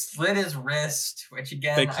 Then they slit his wrist, which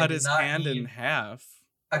again They I cut did his not hand need in half.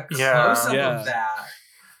 a Yeah. close-up Yeah. of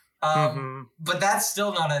that. But that's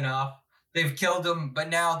still not enough. They've killed him, but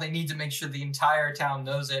now they need to make sure the entire town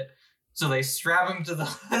knows it. So they strap him to the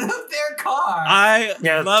hood of their car.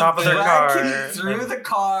 Yeah, top of their drag car. him through the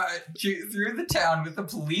car, through the town with a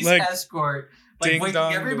police Like, escort, like Ding waking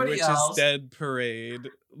dong, the everybody witch else. is dead parade.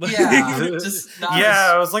 Yeah, just not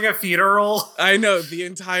Yeah, it was like a funeral. I know, the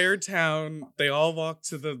entire town, they all walk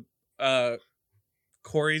to the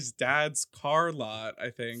Corey's dad's car lot, I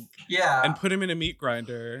think, yeah, and put him in a meat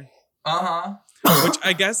grinder. uh-huh. Which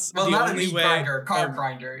I guess Well, the not a only meat way grinder, a car um,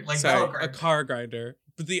 grinder, like sorry, metal a grinder. car grinder.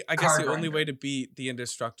 But I guess Car the only grinder. way to beat the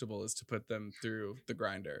Indestructible is to put them through the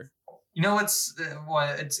grinder. You know what's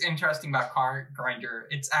interesting about car grinder?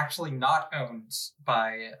 It's actually not owned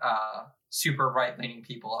by super right-leaning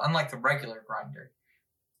people, unlike the regular grinder.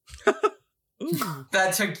 Ooh.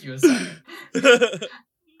 That took you a second.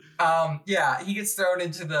 Yeah, he gets thrown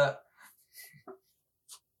into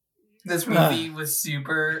this movie with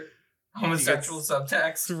super homosexual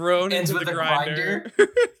subtext. Thrown Ends into with the a grinder.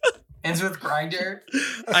 Ends with grinder.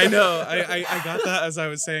 I know. I got that as I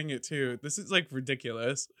was saying it too. This is like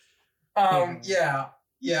ridiculous. Yeah.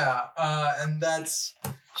 And that's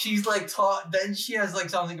she's like taught. Then she has like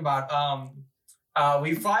something about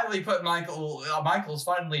we finally put Michael's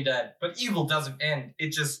finally dead, but evil doesn't end.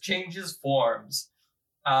 It just changes forms.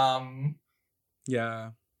 Yeah.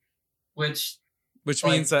 Which Which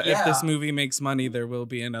like, means that if this yeah. movie makes money, there will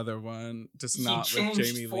be another one, just he not with changed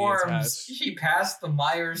Jamie Lee forms. attached. He passed the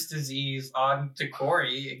Myers disease on to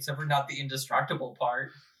Corey, except for not the indestructible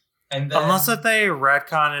part. And then, Unless that they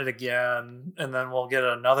retcon it again, and then we'll get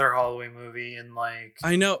another Halloween movie in like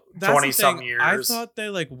I know that's 20-some the thing. I years. thought they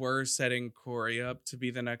like were setting Corey up to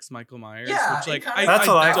be the next Michael Myers. Yeah, which like it kinda- That's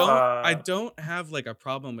what I don't. thought. I don't have like a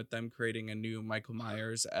problem with them creating a new Michael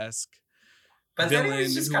Myers-esque but then it villain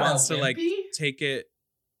was just who kind of wants to like wimpy.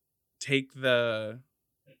 take the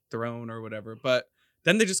throne or whatever. But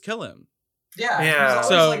then they just kill him. Yeah, Yeah. he was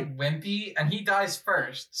So- always like wimpy, and he dies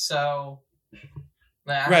first. So,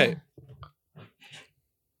 Right.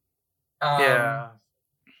 yeah.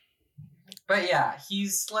 But yeah,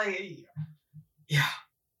 he's like, yeah.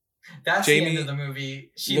 That's Jamie- the end of the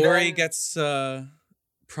movie. Lori then- gets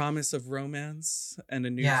promise of romance and a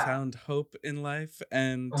newfound hope in life,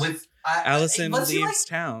 and with Allison was he, leaves like-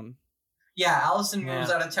 town. Yeah, Allison moves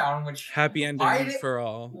Yeah. out of town. Which Happy ending Why did- for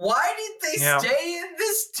all. why did they Yeah. stay in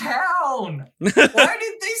this town? Why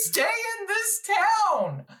did they stay in this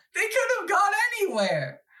town? They could have gone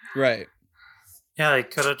anywhere. Right. Yeah, they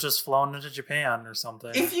could have just flown into Japan or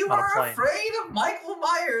something. If you on a are plane. afraid of Michael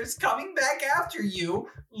Myers coming back after you,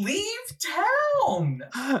 leave town.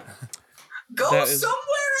 Go That is- somewhere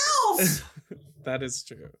else. That is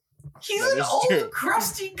true. He's That an is old, true.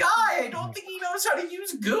 crusty guy. I don't think he knows how to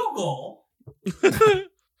use Google.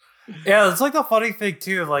 Yeah, it's like the funny thing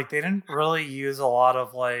too. Like they didn't really use a lot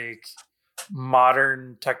of like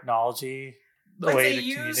modern technology the Like, way they to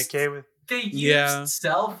used- communicate with. They used Yeah.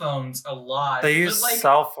 cell phones a lot. They but, use like,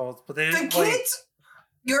 cell phones, but they the didn't like. kids.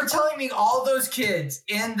 You're telling me all those kids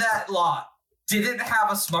in that lot didn't have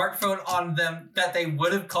a smartphone on them that they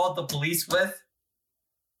would have called the police with?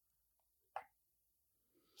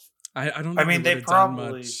 I don't. I think mean, they they would've done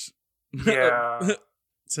probably- much Yeah,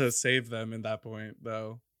 to save them in that point,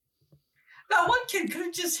 though. That one kid could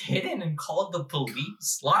have just hidden and called the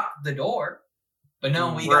police, locked the door. But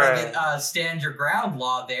no, we Right. gotta get stand your ground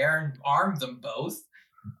law there and arm them both.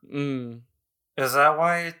 Mm. is that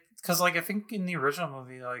why? Because like I think in the original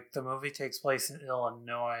movie, like the movie takes place in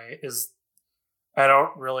Illinois. I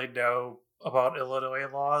don't really know about Illinois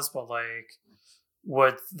laws, but like,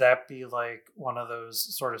 would that be like one of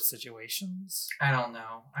those sort of situations? I don't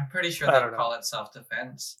know. I'm pretty sure I they don't call it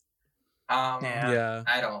self-defense. Yeah.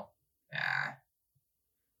 I don't.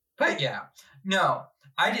 But yeah, no,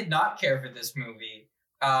 I did not care for this movie.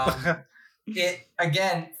 It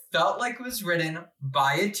again felt like it was written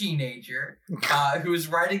by a teenager who was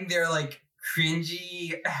writing their like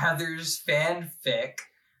cringy Heather's fanfic.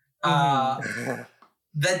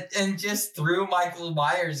 That and just threw Michael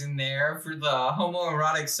Myers in there for the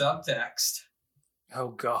homoerotic subtext. Oh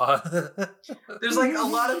god. There's like a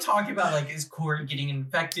lot of talk about like is Corey getting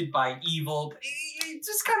infected by evil, but he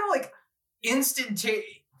just kind of like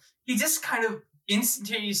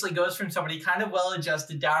instantaneously goes from somebody kind of well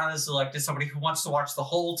adjusted down on his luck to somebody who wants to watch the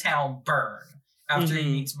whole town burn after he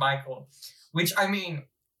meets Michael. Which I mean,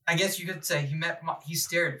 I guess you could say he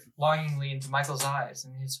stared longingly into Michael's eyes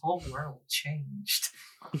and his whole world changed.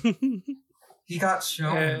 He got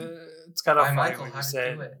shown. It's kind of by funny Michael when how you to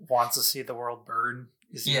say do it. wants to see the world burn.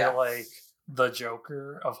 Is he like the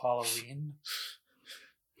Joker of Halloween?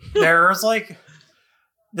 There's like,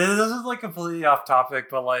 this is like completely off topic,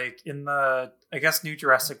 but like in the, I guess, new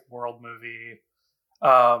Jurassic World movie,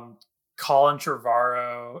 Colin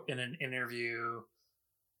Trevorrow in an interview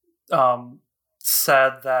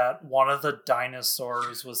said that one of the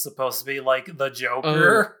dinosaurs was supposed to be like the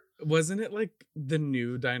Joker. Wasn't it like the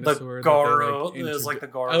new dinosaur? The Goro, it was like the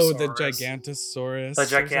Gorosaurus. Oh, the Gigantosaurus. The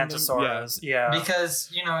Gigantosaurus, yeah. Because,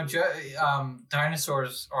 you know,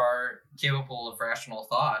 dinosaurs are capable of rational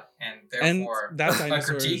thought, and therefore a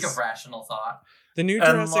critique of rational thought. The new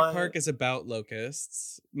Jurassic Park is about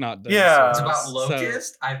locusts, not dinosaurs. Yeah. It's about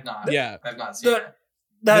locusts? I've not seen it.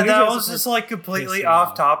 That was just like completely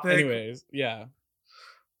off topic. Anyways, yeah.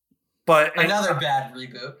 But another bad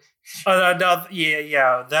reboot.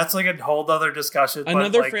 Yeah, that's like a whole other discussion.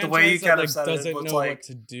 Another but, like, franchise the way you that kind like, of said doesn't it know like, what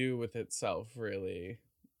to do with itself, really.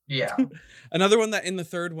 Yeah. Another one that in the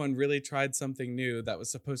third one really tried something new that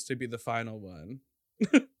was supposed to be the final one.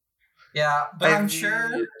 Yeah, but I'm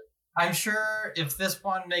sure if this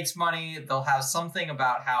one makes money, they'll have something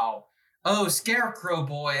about how, Scarecrow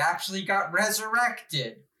Boy actually got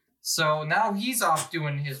resurrected. So now he's off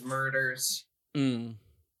doing his murders.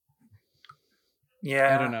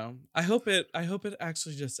 Yeah. I don't know. I hope it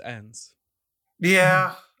actually just ends.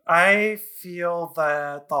 Yeah. I feel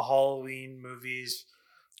that the Halloween movies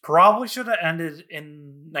probably should have ended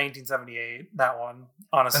in 1978. That one,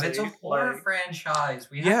 honestly. But it's a horror franchise.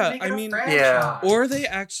 We have to make it a franchise. Yeah. Or they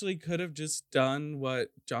actually could have just done what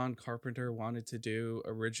John Carpenter wanted to do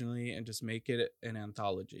originally and just make it an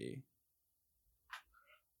anthology.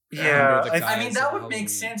 Yeah, I mean that would make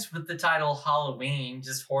sense with the title Halloween,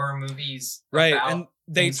 just horror movies, right? And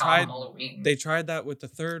they tried Halloween. They tried that with the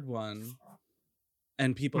third one,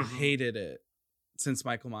 and people hated it since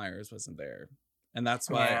Michael Myers wasn't there, and that's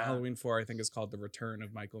why Halloween 4 I think is called The Return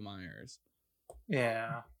of Michael Myers.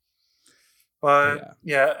 Yeah, but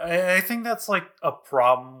I think that's like a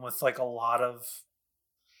problem with like a lot of,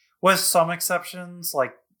 with some exceptions,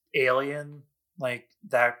 like Alien, like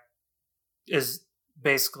that is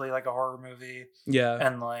basically like a horror movie. Yeah.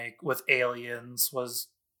 And like with Aliens was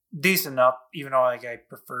decent enough, even though like I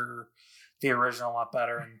prefer the original a lot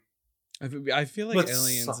better. And I feel like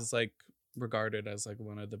Aliens is like regarded as like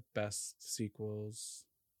one of the best sequels.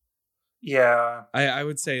 Yeah. I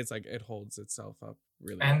would say it's like it holds itself up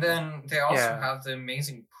really And well. then they also have the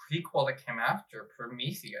amazing prequel that came after,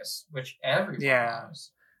 Prometheus, which everyone knows.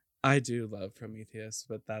 I do love Prometheus,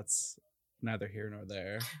 but that's neither here nor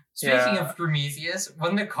there. Speaking of Prometheus,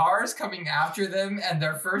 when the car is coming after them and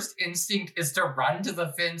their first instinct is to run to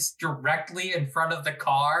the fence directly in front of the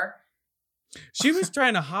car. She was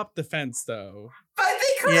trying to hop the fence though. But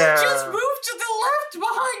they could have just moved to the left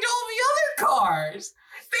behind all the other cars.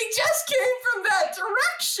 They just came from that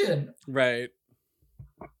direction. Right.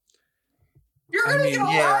 You're going to get a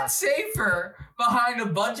lot safer behind a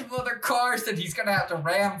bunch of other cars that he's going to have to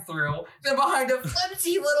ram through than behind a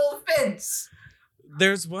flimsy little fence.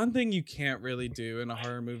 There's one thing you can't really do in a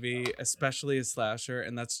horror movie, especially a slasher,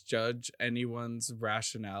 and that's judge anyone's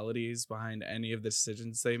rationalities behind any of the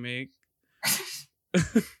decisions they make.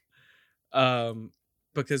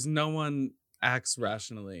 Because no one acts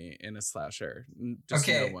rationally in a slasher. Just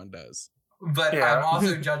no one does. But I'm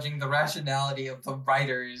also judging the rationality of the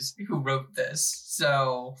writers who wrote this.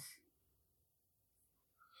 So,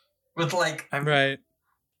 with like, right.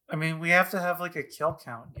 I mean, we have to have like a kill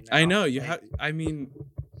count. You know? I know you have. I mean,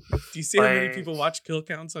 do you see how many people watch kill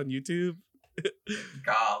counts on YouTube?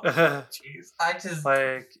 God, jeez, I just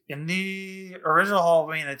like in the original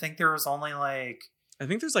Halloween. I think there was only like. I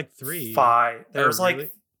think there's like 3. 5. There was really?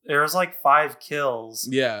 like there was like 5 kills.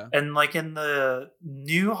 Yeah. And like in the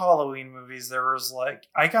new Halloween movies, there was like,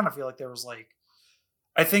 I kind of feel like there was like,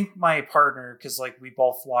 I think my partner, because like we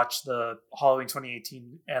both watched the Halloween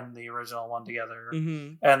 2018 and the original one together,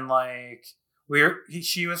 Mm-hmm. and like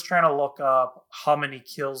she was trying to look up how many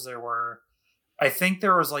kills there were. I think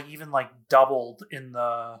there was like even like doubled in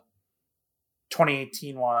the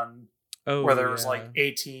 2018 one, where there was like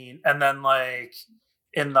 18, and then like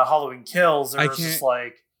in the Halloween Kills there was just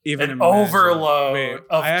like even an overload Wait,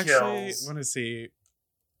 of I kills. actually want to see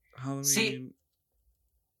Halloween.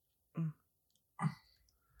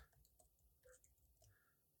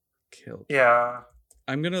 Killed. Yeah.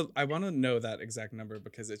 I want to know that exact number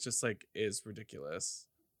because it's just like is ridiculous.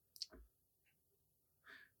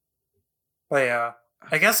 But yeah,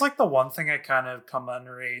 I guess like the one thing I kind of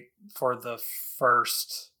commemorate for the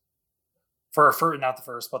first, for not the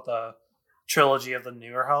first, but the trilogy of the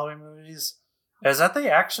newer Halloween movies is that they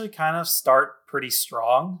actually kind of start pretty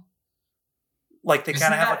strong. Like they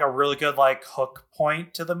kind of have like a really good like hook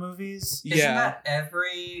point to the movies. Isn't that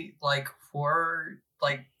every like horror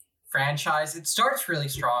like franchise? It starts really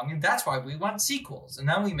strong, and that's why we want sequels. And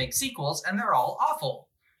then we make sequels, and they're all awful.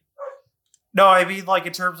 No, I mean like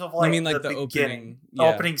in terms of like, I mean like the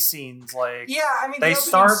opening scenes. Like I mean they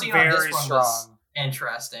start very strong.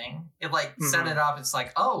 Interesting. It like set it up. It's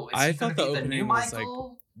like, oh, is I he thought gonna the be the new opening was Michael?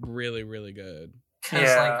 like really, really good.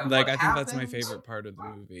 Yeah, like I think that's my favorite part of the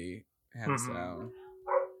movie, hands down.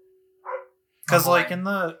 Because like in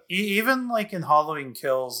the even like in Halloween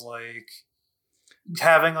Kills, like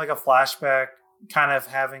having like a flashback, kind of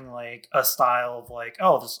having like a style of like,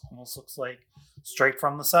 oh, this almost looks like straight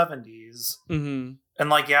from the 70s. Mm-hmm. And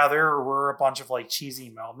like, yeah, there were a bunch of like cheesy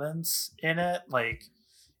moments in it. Like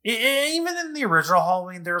even in the original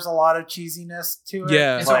Halloween, there's a lot of cheesiness to it.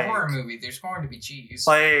 Yeah, it's like, a horror movie. There's going to be cheese.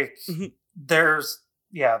 Like there's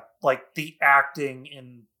like the acting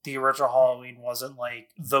in the original Halloween wasn't like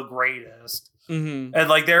the greatest. Mm-hmm. And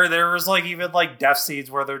like there was like even like death scenes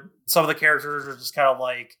where some of the characters are just kind of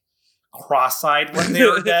like cross-eyed when they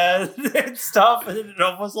were dead and stuff, and it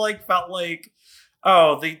almost like felt like,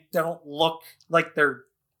 oh, they don't look like they're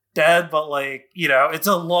dead, but like, you know, it's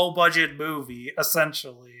a low budget movie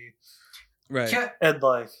essentially, right? And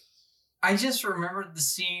like I just remembered the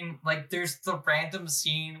scene, like there's the random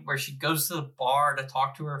scene where she goes to the bar to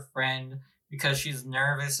talk to her friend because she's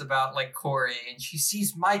nervous about like Corey, and she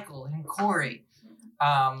sees Michael and Corey.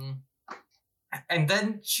 And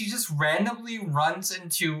then she just randomly runs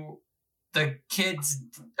into the kid's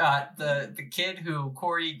the kid who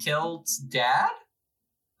Corey killed's dad.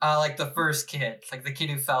 Like the first kid, like the kid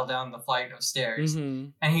who fell down the flight of stairs. Mm-hmm.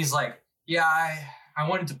 And he's like, yeah, I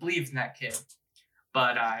wanted to believe in that kid.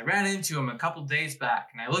 But I ran into him a couple days back,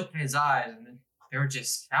 and I looked in his eyes, and they were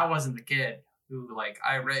just, that wasn't the kid who, like,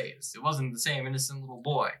 I raised. It wasn't the same innocent little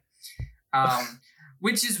boy.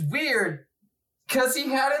 Which is weird, because he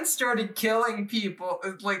hadn't started killing people.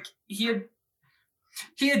 Like, he had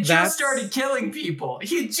just started killing people.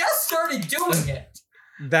 He had just started doing it.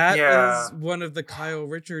 That is one of the Kyle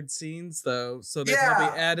Richards scenes, though. So they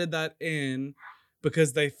probably added that in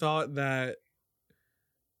because they thought that,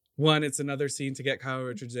 one, it's another scene to get Kyle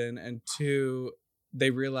Richards in, and two,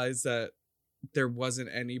 they realized that there wasn't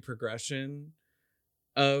any progression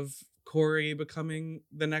of Corey becoming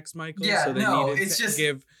the next Michael. Yeah, so they no, needed to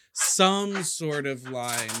give some sort of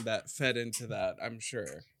line that fed into that, I'm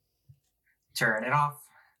sure. Turn it off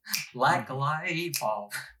like a light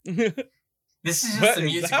bulb. This is just a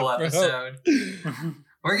musical episode.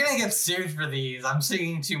 We're gonna get sued for these. I'm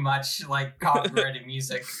singing too much like copyrighted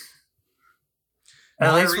music.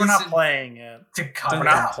 At least we're not playing it. To cut We're it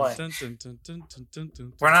not out. playing.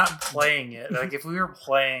 We're not playing it. Like if we were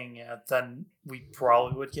playing it, then we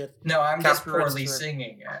probably would get. No, I'm just copyright poorly strike.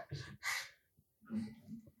 singing it.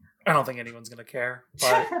 I don't think anyone's gonna care.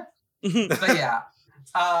 But But yeah,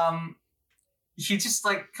 he just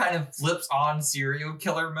like kind of flips on serial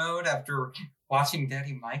killer mode after watching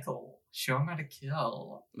Daddy Michael show him how to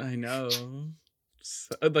kill. I know.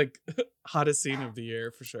 So, like, hottest scene of the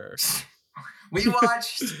year for sure. We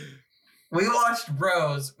watched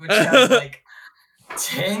Rose, which has like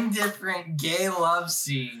 10 different gay love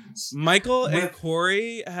scenes. Michael and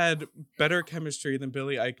Corey had better chemistry than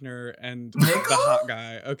Billy Eichner and Nickel? the hot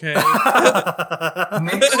guy, okay?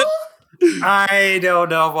 Nickel? I don't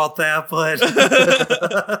know about that, but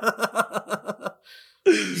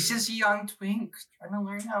He's just a young twink trying to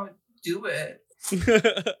learn how to do it.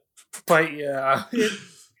 but yeah.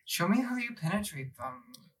 Show me how you penetrate them.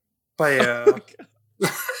 But yeah.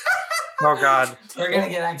 Oh god. We're gonna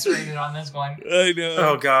get X-rated on this one. I know.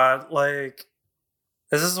 Oh god. Like,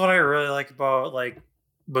 this is what I really like about like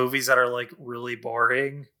movies that are like really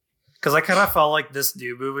boring. Because I kind of felt like this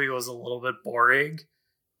new movie was a little bit boring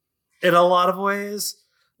in a lot of ways.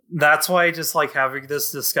 That's why I just like having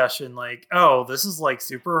this discussion, like, oh, this is like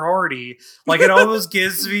super horny. Like, it almost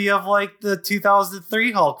gives me of like the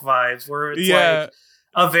 2003 Hulk vibes, where it's like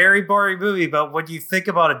a very boring movie, but when you think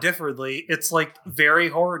about it differently, it's like very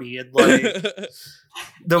horny. And like,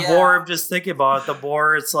 the more I'm just thinking about it, the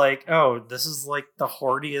more it's like, oh, this is like the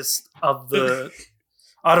horniest of the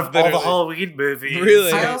out of all the Halloween movies.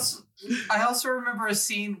 Really? I also remember a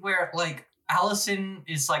scene where like Allison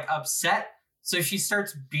is like upset, so she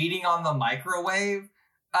starts beating on the microwave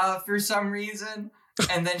for some reason,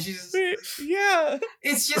 and then she's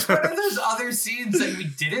it's just one of those other scenes that we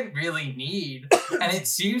didn't really need, and it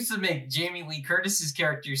seems to make Jamie Lee Curtis's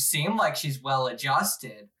character seem like she's well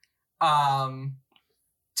adjusted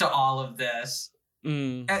to all of this.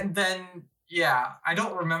 And then I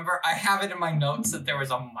don't remember. I have it in my notes that there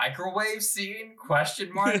was a microwave scene, ?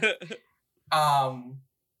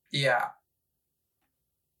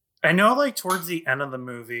 I know, like, towards the end of the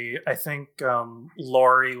movie, I think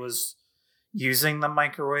Laurie was using the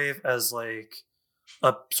microwave as, like,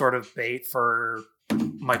 a sort of bait for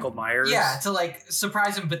Michael Myers. Yeah, to, like,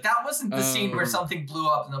 surprise him. But that wasn't the scene where something blew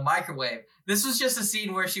up in the microwave. This was just a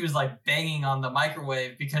scene where she was, like, banging on the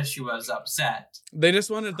microwave because she was upset. They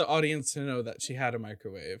just wanted the audience to know that she had a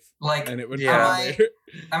microwave. Like, and it would am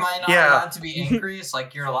I not allowed to be angry? It's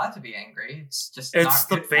like, you're allowed to be angry. It's just not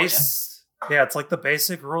good for you. Yeah, it's like the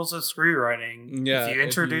basic rules of screenwriting. Yeah, if you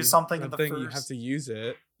introduce something in the first, you have to use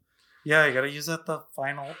it. Yeah, you gotta use it the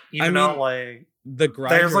final. Even though, like, the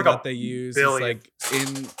grinder like that they use is like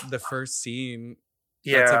in the first scene.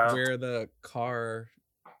 Yeah, that's like where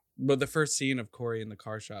the first scene of Corey in the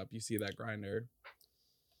car shop, you see that grinder.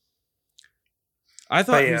 I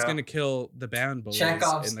thought he was gonna kill the band bullies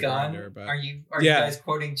Chekhov's in the gun. grinder, but Are you guys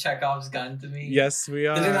quoting Chekhov's gun to me? Yes, we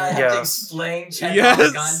are. Didn't I have to explain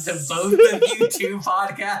Chekhov's gun to both of you 2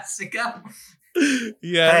 podcasts ago?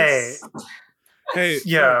 Yes. Hey.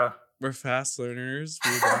 Yeah. We're fast learners.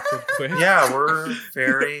 We adapted quick. Yeah, we're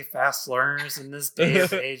very fast learners in this day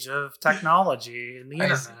and age of technology and the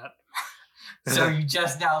internet. So you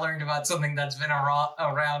just now learned about something that's been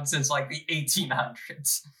around since like the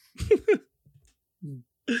 1800s.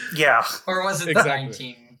 Yeah. Or was it the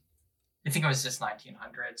 19? I think it was just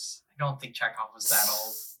 1900s. I don't think Chekhov was that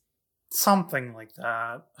old. Something like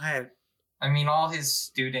that. I mean, all his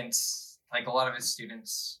students, like a lot of his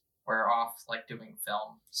students, were off like doing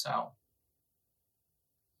film. So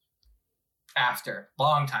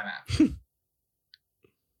long time after.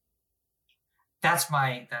 That's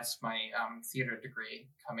my theater degree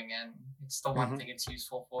coming in. It's the one thing it's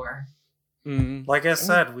useful for. Like I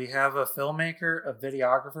said, we have a filmmaker, a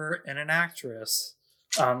videographer, and an actress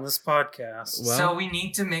on this podcast. Well, so we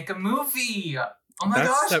need to make a movie. Oh my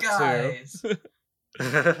gosh, guys!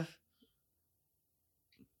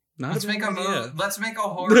 Let's make a movie. Let's make a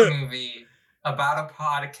horror movie about a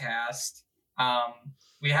podcast.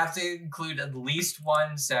 We have to include at least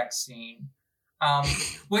one sex scene,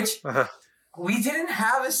 which. We didn't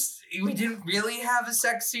really have a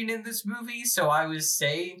sex scene in this movie, so I was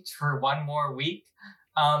saved for one more week.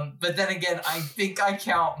 But then again, I think I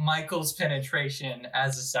count Michael's penetration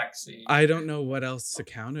as a sex scene. I don't know what else to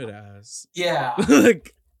count it as. Yeah. Show me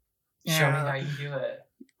how you do it.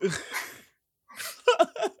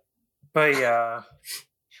 But yeah.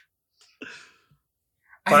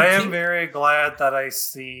 But I am very glad that I've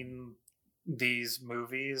seen these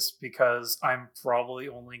movies, because I'm probably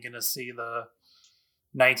only going to see the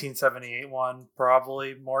 1978 one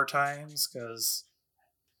probably more times, because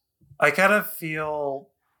I kind of feel,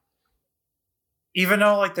 even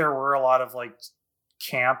though like there were a lot of like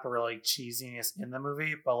camp or like cheesiness in the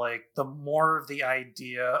movie, but like the more of the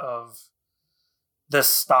idea of the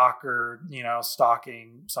stalker,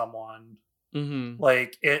 stalking someone,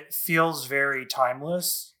 like it feels very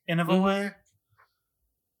timeless in a way.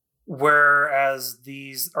 Whereas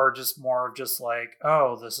these are just more of just like,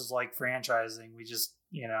 oh, this is like franchising. We just,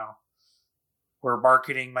 we're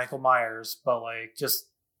marketing Michael Myers, but like just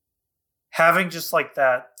having just like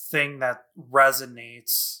that thing that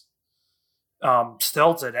resonates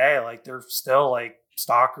still today. Like there's still like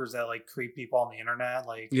stalkers that like creep people on the internet,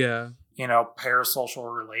 like,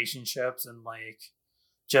 parasocial relationships, and like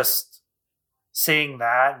just seeing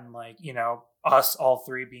that, and like, us all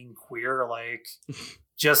 3 being queer, like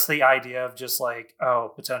just the idea of just like,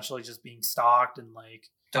 oh, potentially just being stalked and like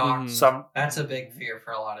that's a big fear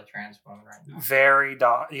for a lot of trans women right now. Very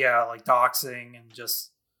like doxing, and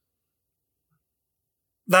just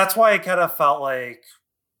that's why I kind of felt like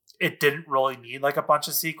it didn't really need like a bunch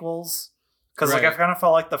of sequels, Because like I Right. kind of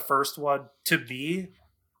felt like the first one to me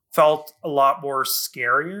felt a lot more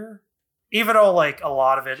scarier, even though like a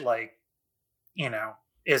lot of it like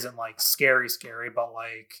isn't like scary, but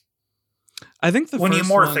like I think the when you first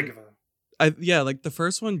more one, think of it. like the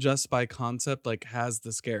first one just by concept like has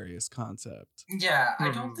the scariest concept. Yeah,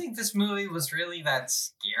 I don't think this movie was really that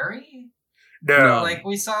scary. No. Like,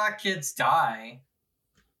 we saw kids die.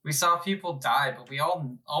 We saw people die, but we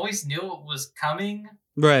all always knew it was coming.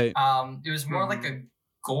 Right. It was more like a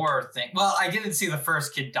gore thing. Well, I didn't see the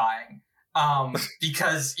first kid dying.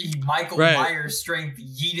 Because Michael Right. Myers' strength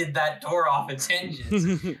yeeted that door off its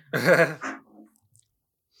hinges.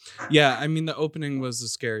 Yeah, I mean the opening was the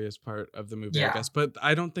scariest part of the movie, Yeah. I guess. But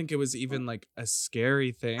I don't think it was even like a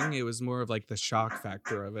scary thing. It was more of like the shock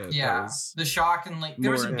factor of it. that Yeah, was- the shock and like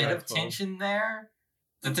there was a more bit of impactful. tension there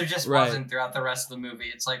that there just Right. wasn't throughout the rest of the movie.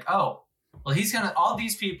 It's like, oh, well, all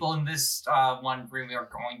these people in this one room are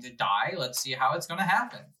going to die. Let's see how it's going to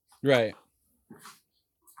happen. Right.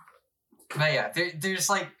 But yeah, there's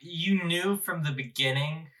like, you knew from the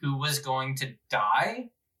beginning who was going to die,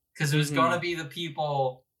 because it was going to be the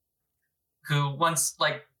people who, once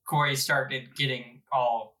like Corey started getting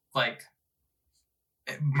all like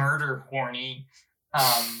murder horny,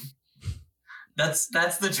 that's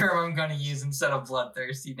the term I'm going to use instead of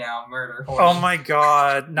bloodthirsty now. Murder horny. Oh my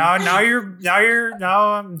god! Now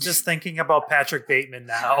I'm just thinking about Patrick Bateman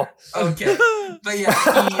now. Okay, but yeah,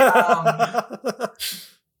 after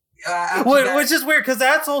that, Which is weird because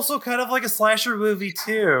that's also kind of like a slasher movie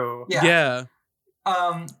too. yeah.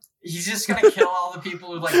 Yeah. He's just gonna kill all the people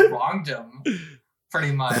who like wronged him,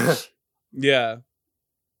 pretty much. Yeah.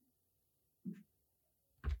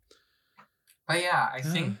 But yeah,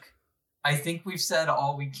 I think we've said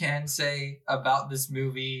all we can say about this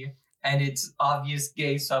movie and its obvious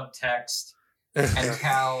gay subtext, and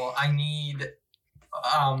how I need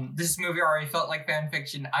this movie already felt like fan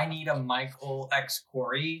fiction. I need a Michael X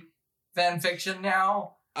Corey fan fiction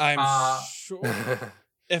now. I'm sure.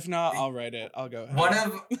 If not, I'll write it. I'll go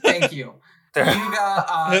ahead. Thank you. You got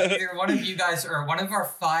either one of you guys or one of our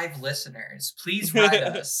 5 listeners, please write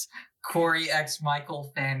us Corey X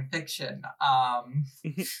Michael fan fiction.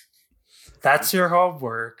 That's your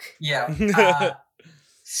homework. Yeah.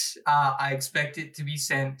 I expect it to be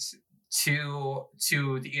sent to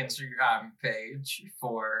the Instagram page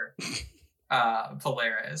for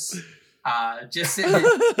Polaris. Just send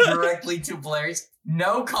it directly to Polaris.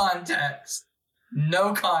 No context.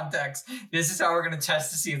 This is how we're going to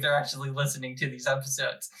test to see if they're actually listening to these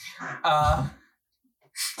episodes. But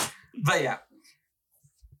yeah.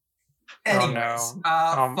 Anyways,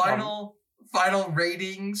 final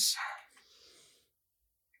ratings.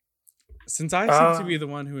 Since I seem to be the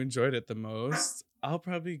one who enjoyed it the most, I'll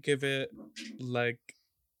probably give it like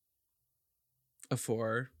a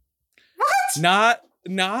 4. What?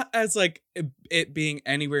 Not as like it being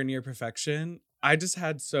anywhere near perfection. I just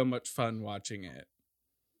had so much fun watching it.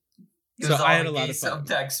 It was So all I had the a lot gay of fun.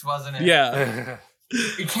 subtext, wasn't it? Yeah.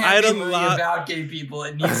 It I can't had be a a movie lot- about gay people.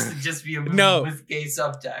 It needs to just be a movie No. with gay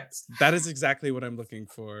subtext. That is exactly what I'm looking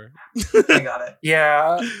for. I got it.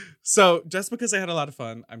 Yeah. So just because I had a lot of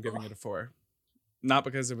fun, I'm giving it a 4. Not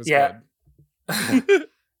because it was Yeah. good.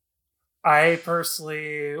 I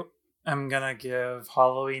personally am gonna give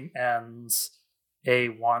Halloween Ends a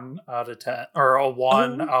 1 out of 10 or a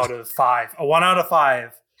 1 out of 5. A 1 out of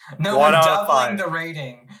 5. No, 1 we're out of doubling 5. the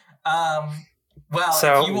rating. Well,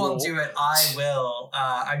 So- if you won't do it, I will.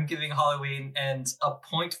 I'm giving Halloween Ends a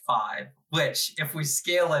 0.5, which, if we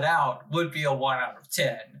scale it out, would be a 1 out of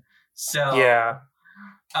 10. So Yeah.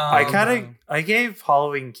 I um, I gave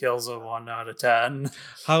Halloween Kills a 1 out of 10.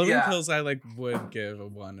 Halloween Yeah. Kills I like would give a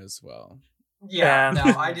 1 as well. Yeah, And no,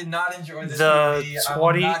 I did not enjoy this the movie. I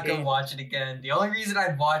will not go 28 watch it again. The only reason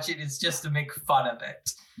I'd watch it is just to make fun of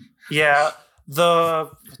it. Yeah,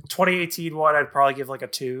 the 2018 one I'd probably give like a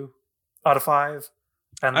 2 out of 5.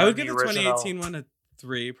 And I then would give the original- 2018 one a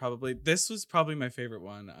 3 probably. This was probably my favorite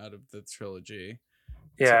one out of the trilogy.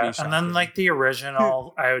 Yeah, be and shocking. then like the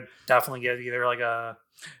original, I would definitely give either like a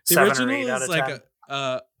The 7 original or 8 out is of like 10.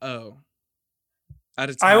 out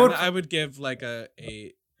of 10 I I would- would give like a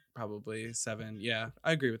 8, probably 7. Yeah,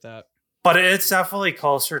 I agree with that. But it's definitely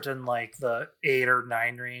closer to like the 8 or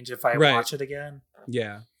 9 range if I Right. watch it again.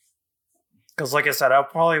 Yeah. Because like I said, I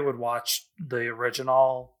probably would watch the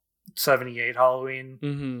original 78 Halloween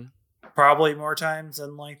Mm-hmm. probably more times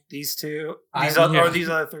than like these two. I These will- other, or these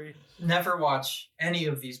other 3. Never watch any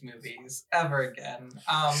of these movies ever again.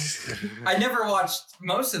 I never watched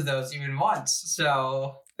most of those even once.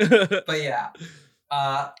 So, but yeah,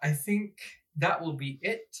 I think that will be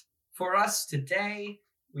it for us today.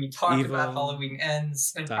 We talked Evil about Halloween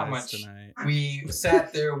Ends and how Dies much tonight. we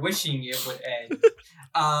sat there wishing it would end.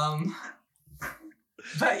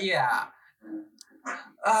 But yeah.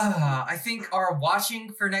 I think our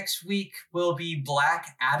watching for next week will be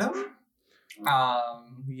Black Adam.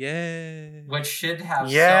 Yay. Which should have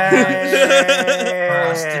so Yay! much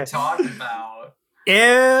for us to talk about.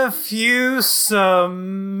 If you smell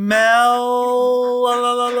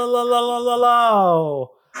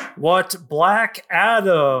what Black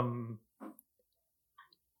Adam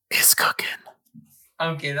is cooking.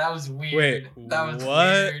 Okay, that was weird. Wait, that was what?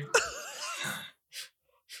 weird.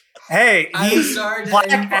 Hey, I'm sorry to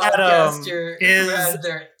Black any Adam podcaster who is had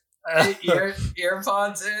their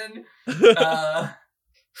earpods in.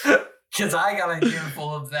 Because I got an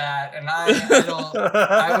earful of that, and I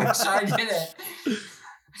wish I didn't.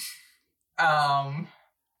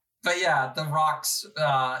 But yeah, The Rock's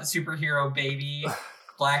superhero baby,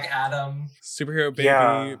 Black Adam. Superhero baby,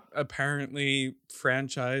 Yeah. apparently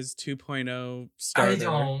franchise 2.0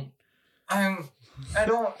 starter. I'm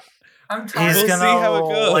tired. He's We'll gonna see how it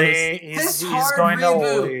goes. This He's hard going to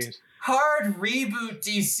reboot. lead. Hard reboot,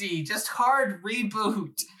 DC. Just hard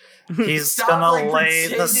reboot. He's Stop, gonna like, lay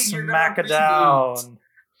the pretending you're gonna smack down.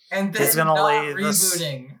 And then He's gonna not lay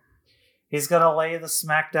rebooting. He's gonna lay the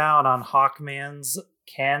smack down on Hawkman's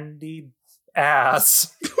candy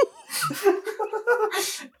ass.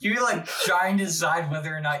 You were like trying to decide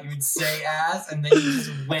whether or not you would say ass, and then you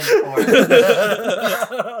just went for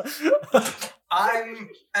it. I'm,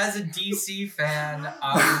 as a DC fan,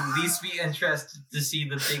 I would at least be interested to see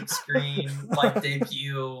the big screen like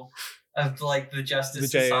debut of like the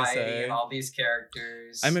Justice The Society JSA. and all these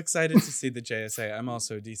characters. I'm excited to see the JSA. I'm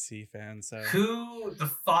also a DC fan, so Who the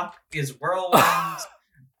fuck is Whirlwind?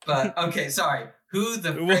 But okay, sorry. Who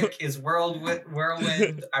the frick is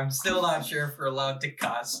Whirlwind? I'm still not sure if we're allowed to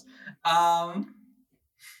cuss. But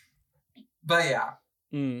yeah.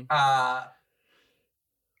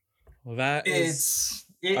 Well, that is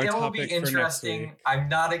It our will be topic for next interesting. week. I'm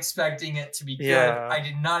not expecting it to be good. Yeah. I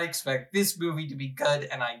did not expect this movie to be good,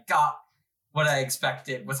 and I got what I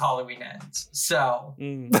expected with Halloween Ends. So,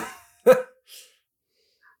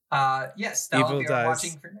 yes, that will Evil be our dies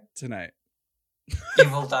watching for next. tonight.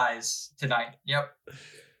 Evil dies tonight. Yep.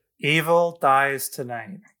 Evil dies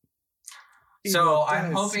tonight. So Evil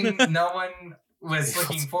I'm dies. hoping no one was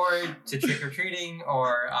looking forward to trick or treating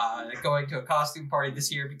or going to a costume party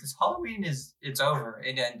this year because Halloween it's over.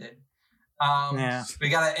 It ended. Yeah. We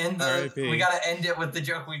gotta end R.I.P. we gotta end it with the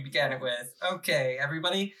joke we began it with. Okay,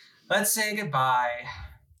 everybody, let's say goodbye.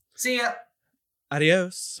 See ya.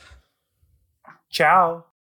 Adios. Ciao.